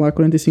 minutos para lá,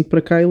 45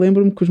 para cá, e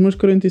lembro-me que os meus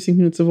 45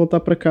 minutos a voltar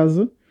para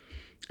casa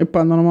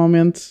epá,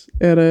 normalmente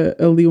era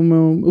ali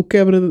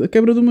a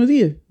quebra do meu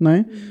dia, não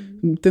é?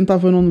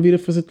 Tentava não vir a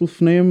fazer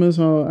telefonemas,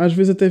 ou às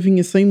vezes até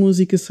vinha sem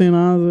música, sem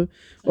nada,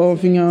 ou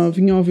vinha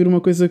a ouvir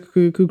uma coisa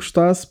que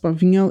gostasse, pá,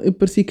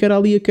 parecia que era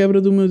ali a quebra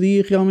do meu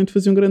dia e realmente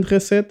fazia um grande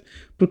reset,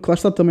 porque lá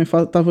está, também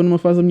estava numa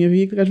fase da minha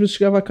vida que às vezes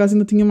chegava a casa e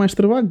ainda tinha mais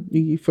trabalho,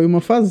 e foi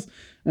uma fase,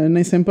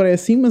 nem sempre é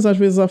assim, mas às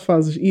vezes há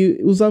fases, e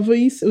usava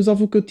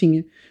o que eu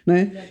tinha, não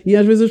é? E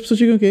às vezes as pessoas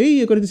chegam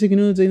aqui, 45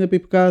 minutos ainda para ir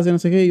para casa, não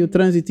sei o quê, e o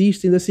trânsito e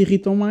isto, ainda se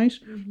irritam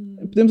mais,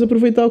 podemos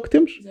aproveitar o que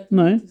temos,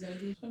 não é?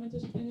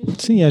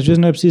 Sim, às vezes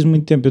não é preciso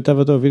muito tempo. Eu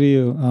estava a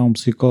ouvir, há um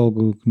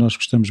psicólogo que nós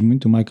gostamos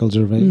muito, o Michael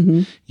Gervais,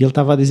 e ele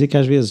estava a dizer que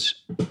às vezes,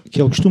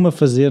 que ele costuma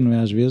fazer, não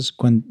é? Às vezes,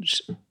 quando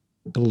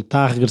ele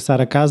está a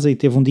regressar a casa e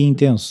teve um dia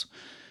intenso,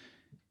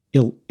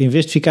 ele, em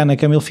vez de ficar na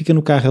cama, ele fica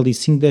no carro ali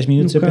 5, 10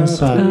 minutos a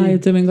pensar. Eu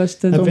também gosto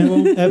tanto.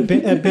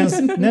 A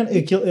pensar,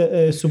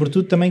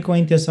 sobretudo também com a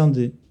intenção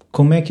de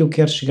como é que eu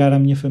quero chegar à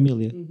minha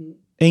família.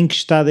 Em que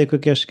estado é que eu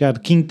quero chegar?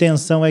 Que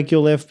intenção é que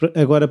eu levo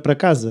agora para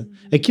casa?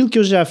 Aquilo que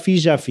eu já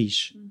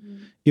fiz.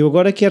 Eu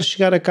agora quero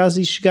chegar a casa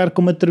e chegar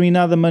com uma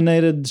determinada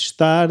maneira de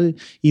estar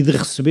e de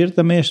receber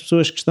também as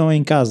pessoas que estão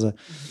em casa.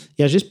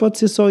 E às vezes pode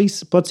ser só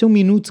isso, pode ser um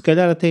minuto, se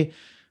calhar até,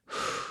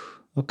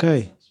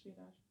 ok,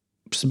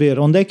 perceber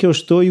onde é que eu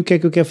estou e o que é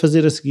que eu quero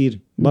fazer a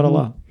seguir. Bora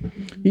lá.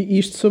 E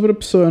isto sobre a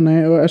pessoa, não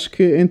é? Eu acho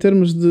que em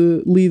termos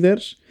de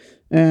líderes,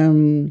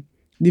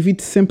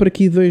 divide-se sempre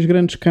aqui dois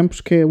grandes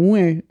campos, que é um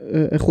é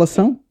a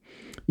relação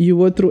e o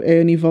outro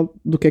é a nível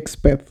do que é que se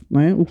pede,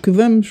 não é? O que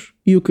damos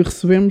e o que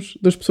recebemos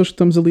das pessoas que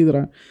estamos a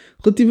liderar.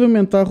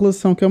 Relativamente à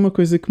relação, que é uma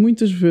coisa que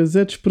muitas vezes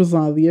é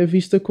desprezada e é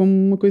vista como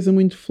uma coisa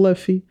muito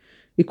fluffy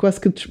e quase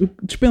que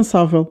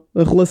dispensável,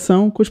 a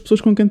relação com as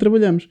pessoas com quem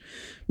trabalhamos.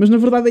 Mas na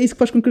verdade é isso que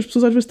faz com que as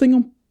pessoas às vezes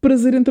tenham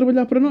prazer em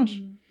trabalhar para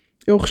nós.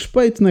 É o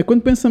respeito, não é?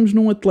 Quando pensamos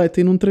num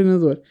atleta e num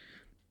treinador,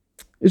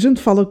 a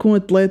gente fala com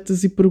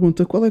atletas e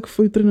pergunta qual é que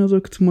foi o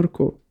treinador que te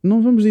marcou.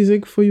 Não vamos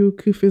dizer que foi o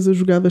que fez a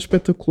jogada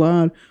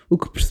espetacular, o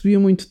que percebia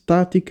muito de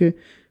tática.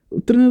 O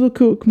treinador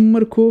que me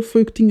marcou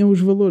foi o que tinha os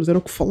valores, era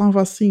o que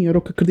falava assim, era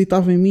o que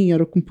acreditava em mim,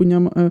 era o que me punha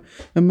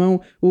a mão,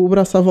 o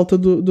braço à volta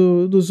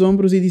dos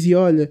ombros e dizia,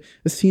 olha,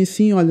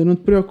 assim, olha, não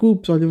te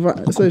preocupes, olha, vai.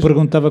 Ou seja,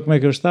 perguntava como é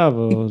que eu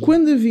estava.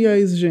 Quando havia a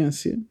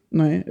exigência,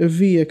 não é?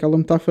 Havia aquela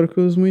metáfora que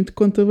eu uso muito,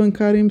 conta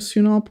bancária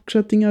emocional, porque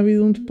já tinha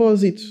havido um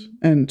depósito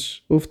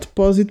antes. Houve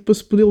depósito para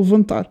se poder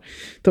levantar.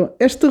 Então,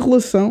 esta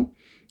relação,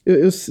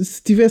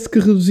 se tivesse que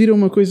reduzir a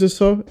uma coisa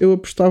só, eu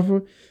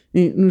apostava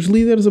nos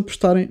líderes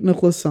apostarem na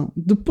relação.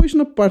 Depois,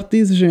 na parte de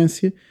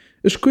exigência,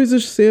 as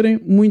coisas serem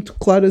muito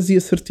claras e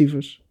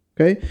assertivas.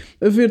 Okay?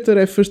 Haver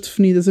tarefas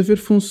definidas, haver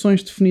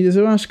funções definidas.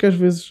 Eu acho que às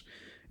vezes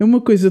é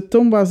uma coisa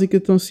tão básica,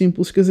 tão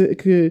simples, que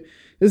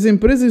as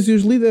empresas e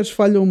os líderes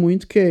falham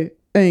muito, que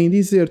é em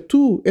dizer,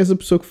 tu és a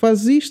pessoa que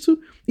faz isto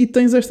e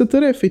tens esta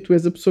tarefa, e tu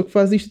és a pessoa que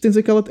faz isto e tens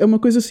aquela... É uma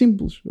coisa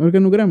simples,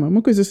 organograma,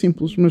 uma coisa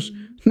simples, mas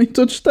nem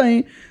todos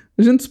têm.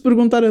 A gente, se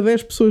perguntar a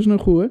 10 pessoas na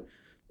rua,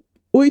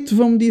 8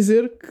 vão-me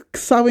dizer que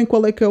sabem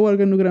qual é que é o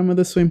organograma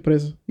da sua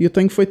empresa. E eu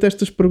tenho feito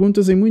estas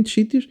perguntas em muitos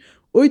sítios.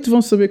 8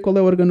 vão saber qual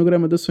é o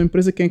organograma da sua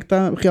empresa, quem é que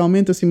está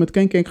realmente acima de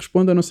quem é que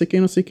responde a não sei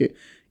quem, não sei o quê.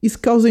 Isso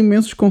causa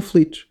imensos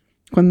conflitos,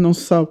 quando não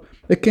se sabe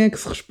a quem é que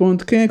se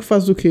responde, quem é que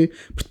faz o quê.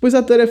 Porque depois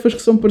há tarefas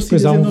que são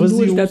parecidas. Pois há um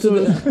vazio.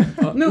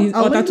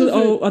 Está tudo...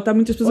 ou está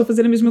muitas pessoas a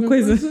fazer a mesma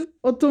coisa.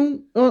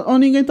 Ou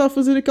ninguém está a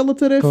fazer aquela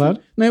tarefa. Claro.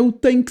 Não é? O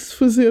tem que se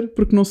fazer,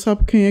 porque não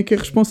sabe quem é que é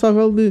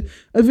responsável de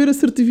haver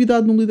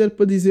assertividade no líder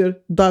para dizer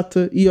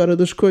data e hora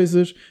das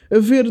coisas,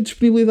 haver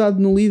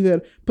disponibilidade no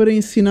líder para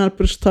ensinar,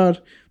 para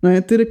estar, não é?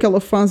 Ter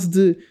aquela fase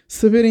de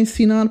saber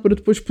ensinar para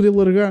depois poder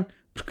largar.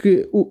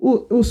 Porque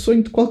o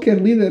sonho de qualquer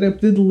líder é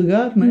poder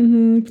delegar, não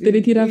é? Poder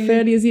ir tirar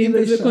férias e a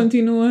empresa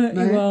continua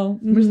igual.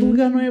 Mas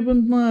delegar não é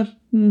abandonar.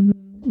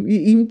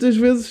 E muitas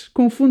vezes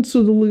confunde-se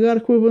o delegar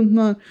com o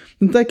abandonar.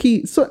 Então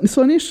aqui,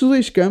 só nestes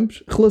dois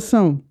campos,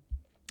 relação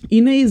e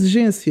na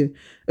exigência,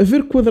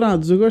 haver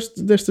quadrados. Eu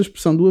gosto desta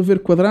expressão do haver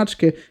quadrados,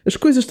 que é as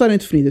coisas estarem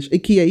definidas.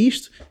 Aqui é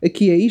isto,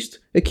 aqui é isto,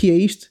 aqui é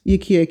isto e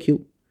aqui é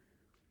aquilo.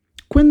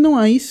 Quando não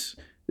há isso,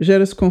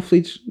 gera-se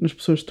conflitos nas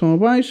pessoas que estão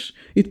abaixo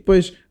e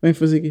depois vem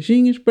fazer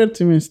queixinhas,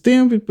 perde-se imenso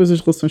tempo e depois as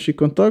relações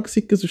ficam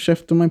tóxicas. O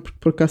chefe também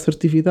por cá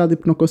assertividade e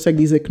porque não consegue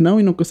dizer que não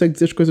e não consegue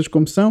dizer as coisas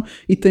como são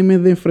e tem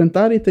medo de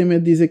enfrentar e tem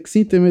medo de dizer que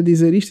sim, tem medo de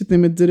dizer isto e tem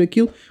medo de dizer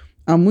aquilo.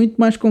 Há muito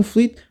mais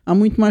conflito, há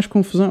muito mais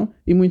confusão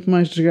e muito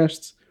mais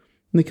desgaste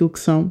naquilo que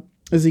são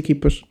as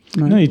equipas.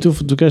 Não é? E tu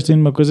tocaste em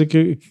uma coisa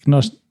que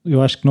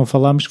eu acho que não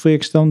falámos, que foi a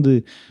questão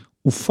de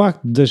o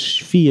facto das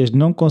chefias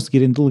não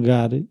conseguirem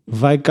delegar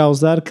vai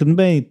causar que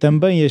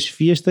também as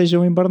chefias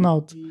estejam em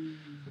burnout,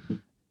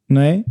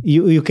 não é?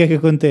 E o que é que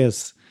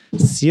acontece?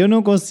 Se eu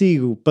não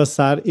consigo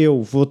passar,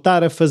 eu vou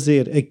estar a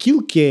fazer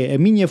aquilo que é a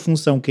minha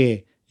função, que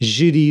é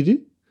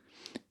gerir,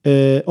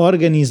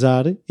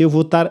 organizar, eu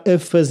vou estar a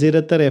fazer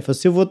a tarefa.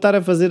 Se eu vou estar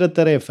a fazer a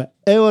tarefa,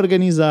 a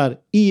organizar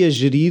e a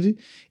gerir,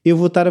 eu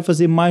vou estar a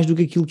fazer mais do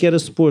que aquilo que era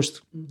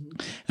suposto.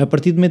 A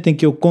partir do momento em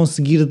que eu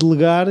conseguir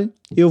delegar,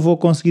 eu vou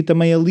conseguir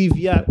também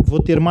aliviar, vou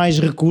ter mais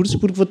recursos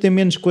porque vou ter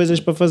menos coisas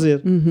para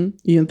fazer.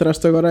 E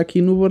entraste agora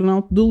aqui no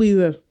burnout do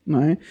líder,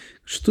 não é?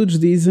 Estudos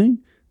dizem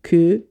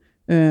que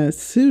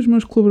se os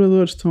meus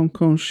colaboradores estão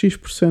com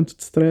X%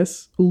 de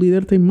stress, o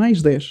líder tem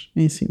mais 10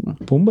 em cima.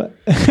 Pumba!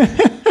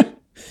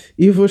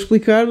 E eu vou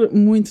explicar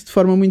de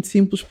forma muito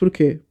simples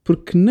porquê.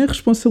 Porque na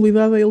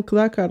responsabilidade é ele que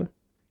dá a cara.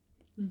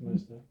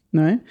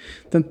 Não é?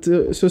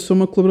 Portanto, se eu sou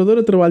uma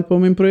colaboradora, trabalho para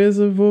uma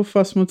empresa,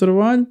 faço o meu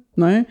trabalho,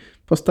 não é?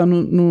 Posso estar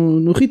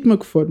no ritmo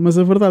que for, mas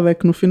a verdade é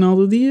que no final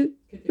do dia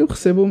eu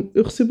recebo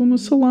o meu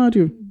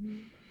salário.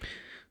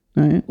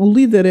 Não é? O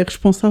líder é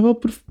responsável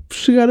por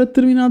chegar a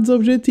determinados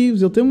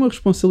objetivos. Ele tem uma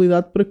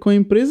responsabilidade para com a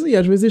empresa e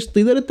às vezes este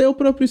líder até é o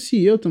próprio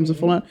CEO. Podemos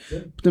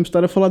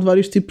estar a falar de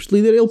vários tipos de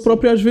líder. Ele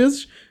próprio às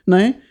vezes, não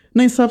é?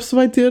 Nem sabe se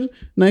vai ter,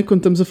 não é? Quando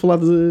estamos a falar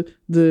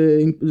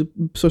de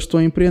pessoas que estão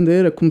a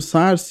empreender, a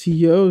começar,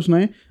 CEOs, não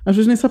é? Às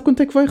vezes nem sabe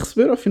quanto é que vai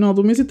receber ao final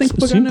do mês e tem que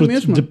pagar na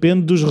mesma.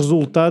 Depende dos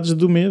resultados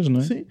do mês,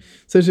 não é? Sim. Ou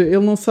seja,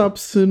 ele não sabe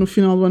se no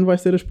final do ano vai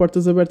ter as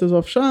portas abertas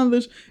ou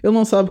fechadas, ele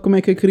não sabe como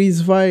é que a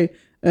crise vai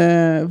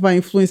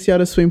influenciar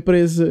a sua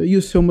empresa e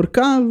o seu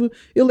mercado,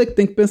 ele é que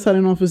tem que pensar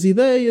em novas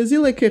ideias,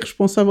 ele é que é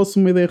responsável se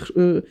uma ideia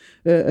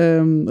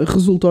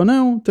resulta ou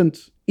não. Portanto,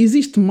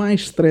 existe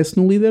mais stress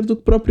no líder do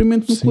que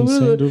propriamente no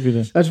colaborador. Sem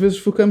dúvida. Às vezes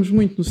focamos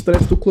muito no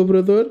stress do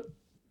colaborador,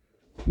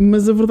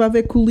 mas a verdade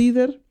é que o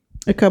líder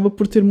acaba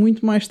por ter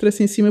muito mais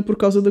stress em cima por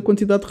causa da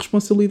quantidade de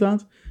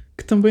responsabilidade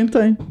que também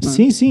tem.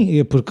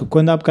 Sim, porque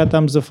quando há bocado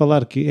estamos a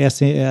falar que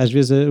às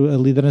vezes a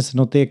liderança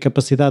não tem a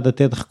capacidade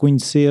até de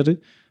reconhecer,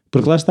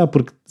 porque lá está,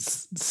 porque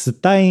se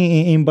está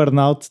em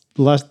burnout,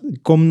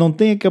 como não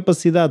tem a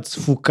capacidade de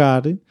se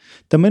focar,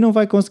 também não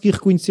vai conseguir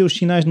reconhecer os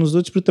sinais nos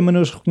outros, porque também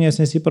não os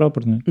reconhece em si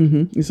próprio, não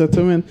é?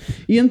 Exatamente.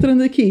 E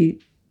entrando aqui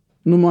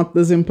no mote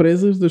das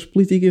empresas, das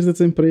políticas das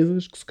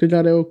empresas, que se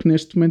calhar é o que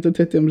neste momento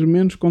até temos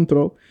menos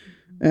controle,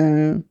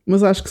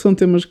 mas acho que são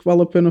temas que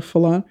vale a pena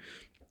falar.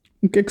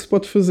 O que é que se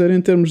pode fazer em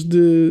termos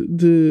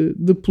de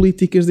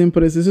políticas de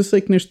empresas? Eu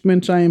sei que neste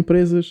momento já há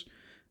empresas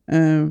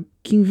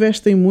que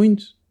investem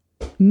muito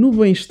no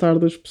bem-estar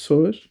das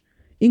pessoas,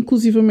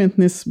 inclusivamente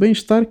nesse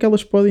bem-estar que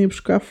elas podem ir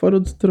buscar fora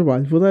do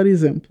trabalho. Vou dar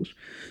exemplos.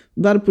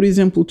 Dar, por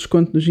exemplo,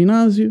 desconto no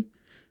ginásio,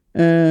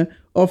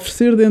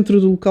 oferecer dentro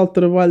do local de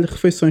trabalho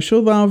refeições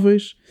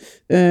saudáveis,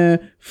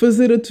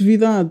 fazer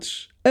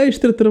atividades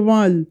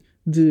extra-trabalho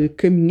de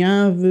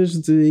caminhadas,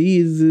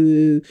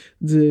 de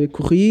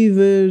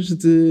corridas,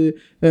 de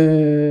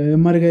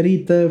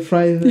Margarita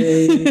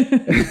Friday.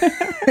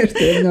 Esta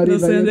é a melhor não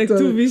ideia. Sei onde é que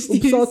tu viste o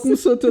pessoal isso.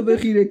 começou todo a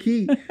rir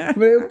aqui.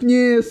 Eu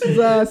conheço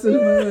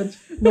essas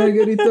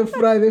Margarita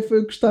Friday foi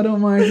o que gostaram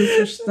mais da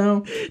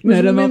sugestão. Não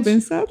era mal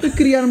pensado. Para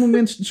criar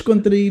momentos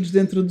descontraídos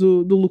dentro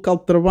do local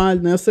de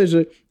trabalho, né? Ou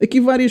seja,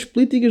 aqui várias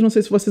políticas, não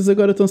sei se vocês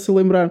agora estão-se a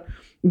lembrar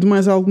de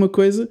mais alguma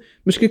coisa,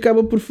 mas que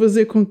acaba por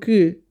fazer com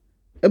que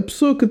a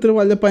pessoa que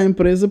trabalha para a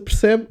empresa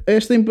percebe,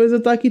 esta empresa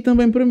está aqui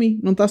também para mim,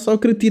 não está só a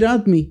querer tirar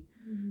de mim,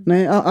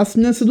 né? À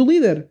semelhança do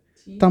líder.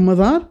 Está-me a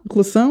dar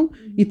relação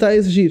e está a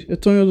exigir,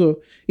 então eu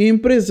dou. E a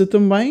empresa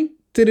também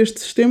ter este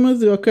sistema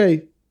de,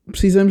 ok,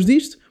 precisamos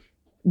disto,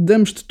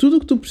 damos-te tudo o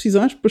que tu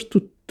precisares para tu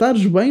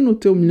estares bem no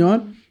teu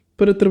melhor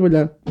para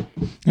trabalhar.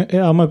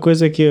 Há uma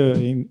coisa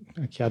que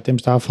há tempo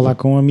estava a falar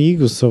com um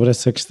amigo sobre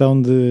essa questão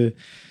de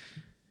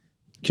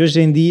que hoje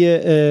em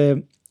dia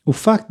o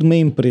facto de uma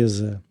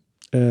empresa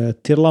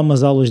ter lá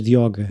umas aulas de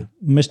yoga,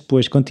 mas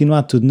depois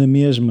continuar tudo na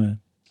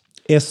mesma,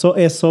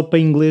 é só para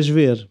inglês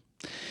ver.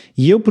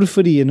 E eu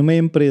preferia numa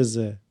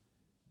empresa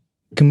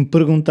que me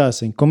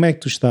perguntassem como é que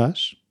tu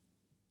estás,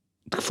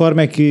 de que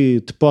forma é que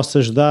te posso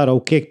ajudar, ou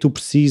o que é que tu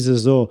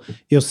precisas, ou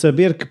eu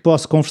saber que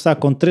posso conversar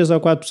com 3 ou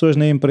 4 pessoas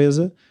na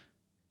empresa,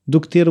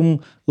 do que ter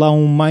lá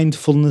um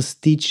mindfulness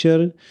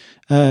teacher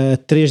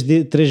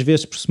 3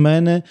 vezes por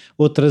semana,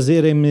 ou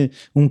trazerem-me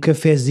um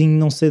cafezinho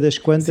não sei das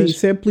quantas. Sim,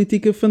 isso é a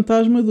política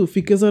fantasma do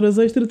ficas horas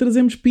extra,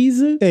 trazemos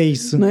pizza. É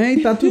isso. Não é? E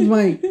está tudo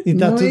bem. E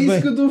tá não tudo é isso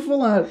bem. que eu estou a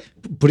falar.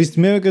 Por isso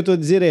mesmo é que eu estou a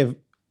dizer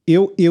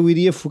eu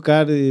iria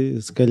focar,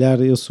 se calhar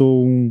eu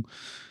sou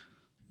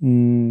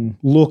um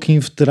louco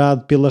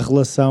inveterado pela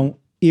relação,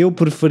 eu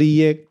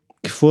preferia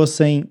que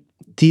fossem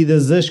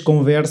tidas as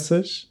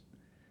conversas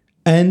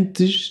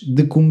antes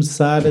de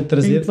começar a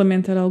trazer,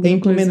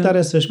 implementar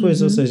essas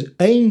coisas, ou seja,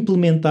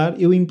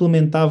 eu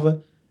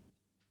implementava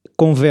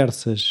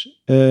conversas,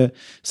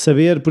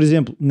 saber, por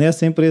exemplo,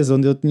 nessa empresa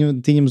onde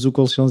tínhamos o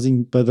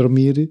colchãozinho para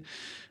dormir,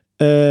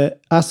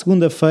 à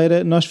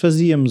segunda-feira nós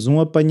fazíamos um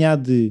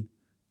apanhado de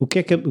o que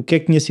é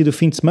que tinha sido o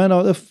fim de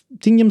semana,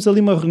 tínhamos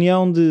ali uma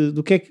reunião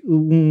do que é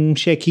um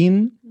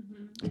check-in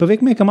para ver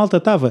como é que a malta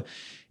estava,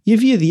 e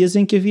havia dias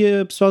em que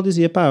havia pessoal que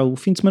dizia, o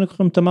fim de semana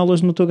correu muito mal,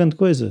 hoje não estou grande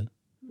coisa.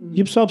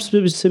 E o pessoal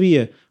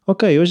sabia,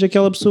 ok, hoje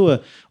aquela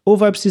pessoa ou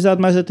vai precisar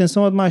de mais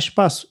atenção ou de mais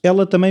espaço,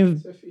 ela também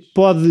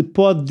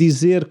pode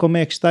dizer como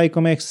é que está e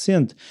como é que se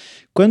sente.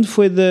 Quando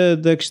foi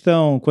da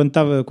questão, quando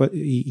estava,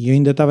 e eu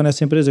ainda estava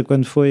nessa empresa,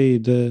 quando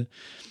foi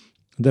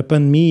da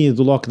pandemia,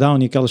 do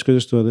lockdown e aquelas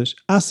coisas todas,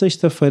 à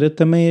sexta-feira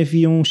também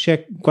havia um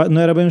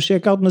não era bem um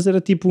check-out, mas era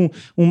tipo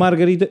um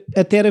margarida,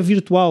 até era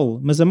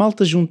virtual, mas a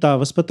malta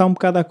juntava-se para estar um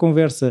bocado à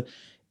conversa.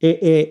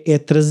 É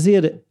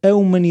trazer a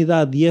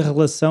humanidade e a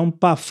relação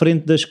para a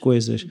frente das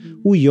coisas.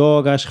 O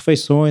yoga, as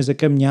refeições, a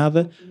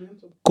caminhada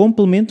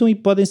complementam e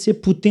podem ser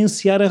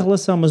potenciar a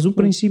relação, mas o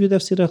princípio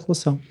deve ser a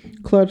relação.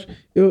 Claro,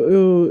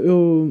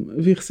 eu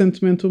vi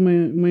recentemente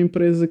uma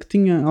empresa que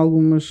tinha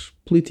algumas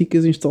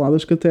políticas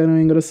instaladas que até eram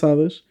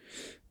engraçadas,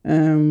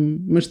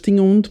 mas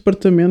tinha um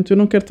departamento, eu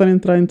não quero estar a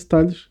entrar em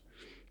detalhes,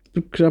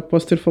 porque já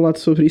posso ter falado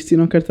sobre isto e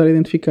não quero estar a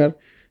identificar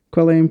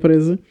qual é a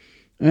empresa,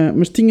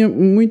 mas tinha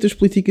muitas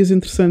políticas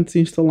interessantes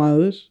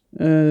instaladas,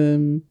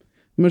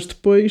 mas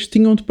depois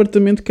tinha um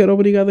departamento que era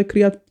obrigado a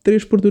criar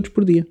 3 produtos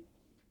por dia,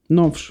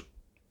 novos.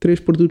 3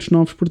 produtos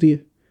novos por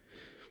dia.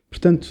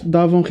 Portanto,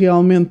 davam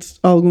realmente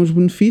alguns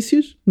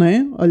benefícios, não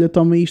é? Olha,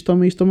 toma isto,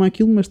 toma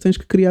aquilo, mas tens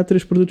que criar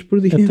 3 produtos por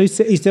dia. Então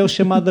isto é o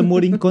chamado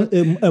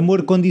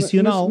amor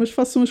condicional. Mas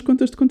façam as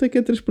contas de quanto é que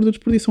é 3 produtos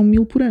por dia. São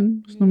 1000 por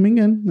ano, se não me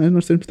engano. Não é?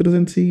 Nós temos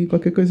 300 e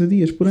qualquer coisa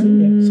dias por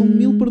ano. São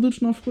 1000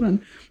 produtos novos por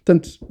ano.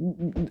 Portanto,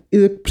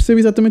 eu percebo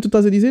exatamente o que tu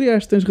estás a dizer e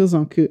acho que tens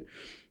razão, que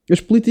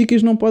as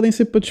políticas não podem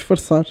ser para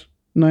disfarçar,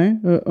 não é?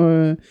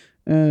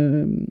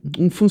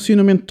 Um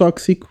funcionamento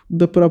tóxico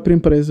da própria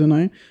empresa, não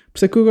é? Por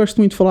isso é que eu gosto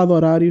muito de falar de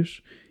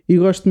horários e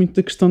gosto muito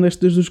da questão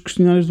dos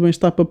questionários do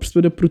bem-estar para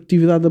perceber a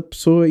produtividade da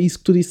pessoa, isso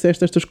que tu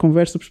disseste, estas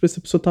conversas, perceber se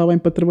a pessoa está bem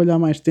para trabalhar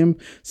mais tempo,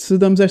 se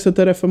damos esta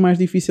tarefa mais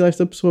difícil a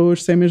esta pessoa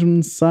hoje, se é mesmo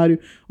necessário,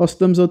 ou se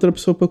damos a outra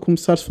pessoa para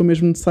começar, se for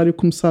mesmo necessário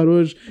começar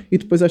hoje e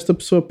depois esta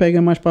pessoa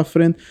pega mais para a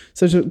frente. Ou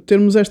seja,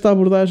 termos esta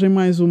abordagem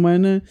mais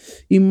humana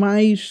e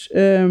mais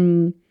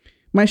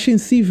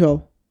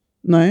sensível,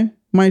 não é?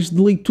 Mais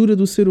de leitura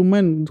do ser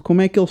humano, de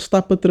como é que ele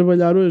está para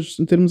trabalhar hoje,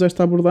 em termos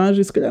desta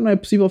abordagem. Se calhar não é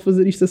possível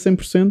fazer isto a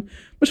 100%,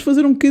 mas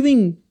fazer um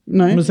bocadinho,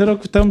 não é? Mas era o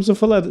que estávamos a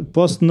falar,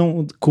 posso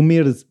não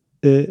comer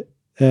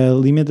a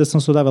alimentação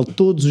saudável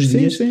todos os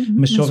dias,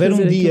 mas se houver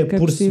um dia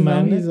por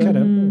semana,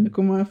 caramba.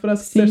 Como a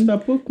frase que disseste há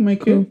pouco, como é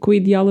que é? Que o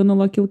ideal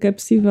anula aquilo que é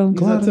possível.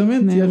 Claro.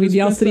 Exatamente. Né? O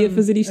ideal seria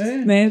fazer isto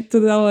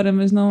toda a hora,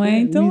 mas não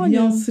é. Então, o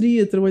ideal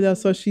seria trabalhar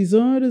só às X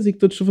horas e que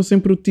todos fossem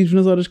produtivos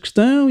nas horas que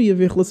estão e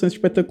haver relações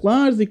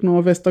espetaculares e que não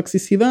houvesse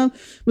toxicidade.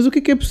 Mas o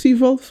que é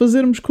possível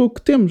fazermos com o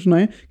que temos, não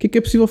é? O que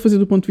é possível fazer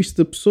do ponto de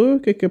vista da pessoa, o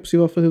que é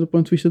possível fazer do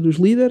ponto de vista dos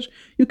líderes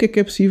e o que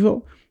é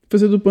possível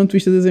fazer do ponto de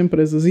vista das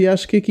empresas. E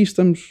acho que aqui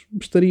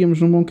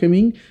estaríamos num bom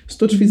caminho se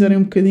todos fizerem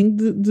um bocadinho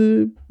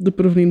de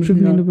prevenirmos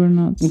melhor o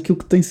burnout. Aquilo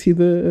que tem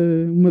sido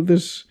uma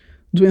das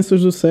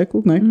doenças do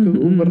século, não é? Que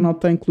o burnout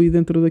está incluído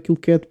dentro daquilo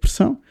que é a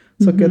depressão,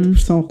 só que é a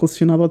depressão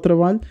relacionada ao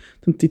trabalho,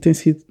 portanto, e tem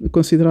sido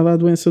considerada a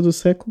doença do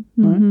século,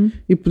 não é?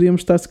 E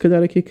podíamos estar se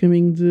calhar aqui a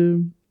caminho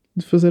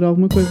de fazer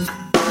alguma coisa.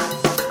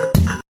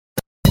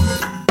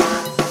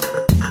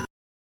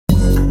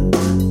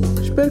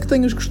 Espero que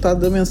tenhas gostado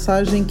da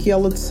mensagem, que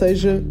ela te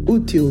seja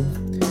útil.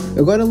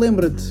 Agora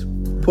lembra-te,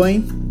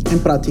 põe em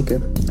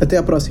prática. Até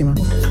à próxima.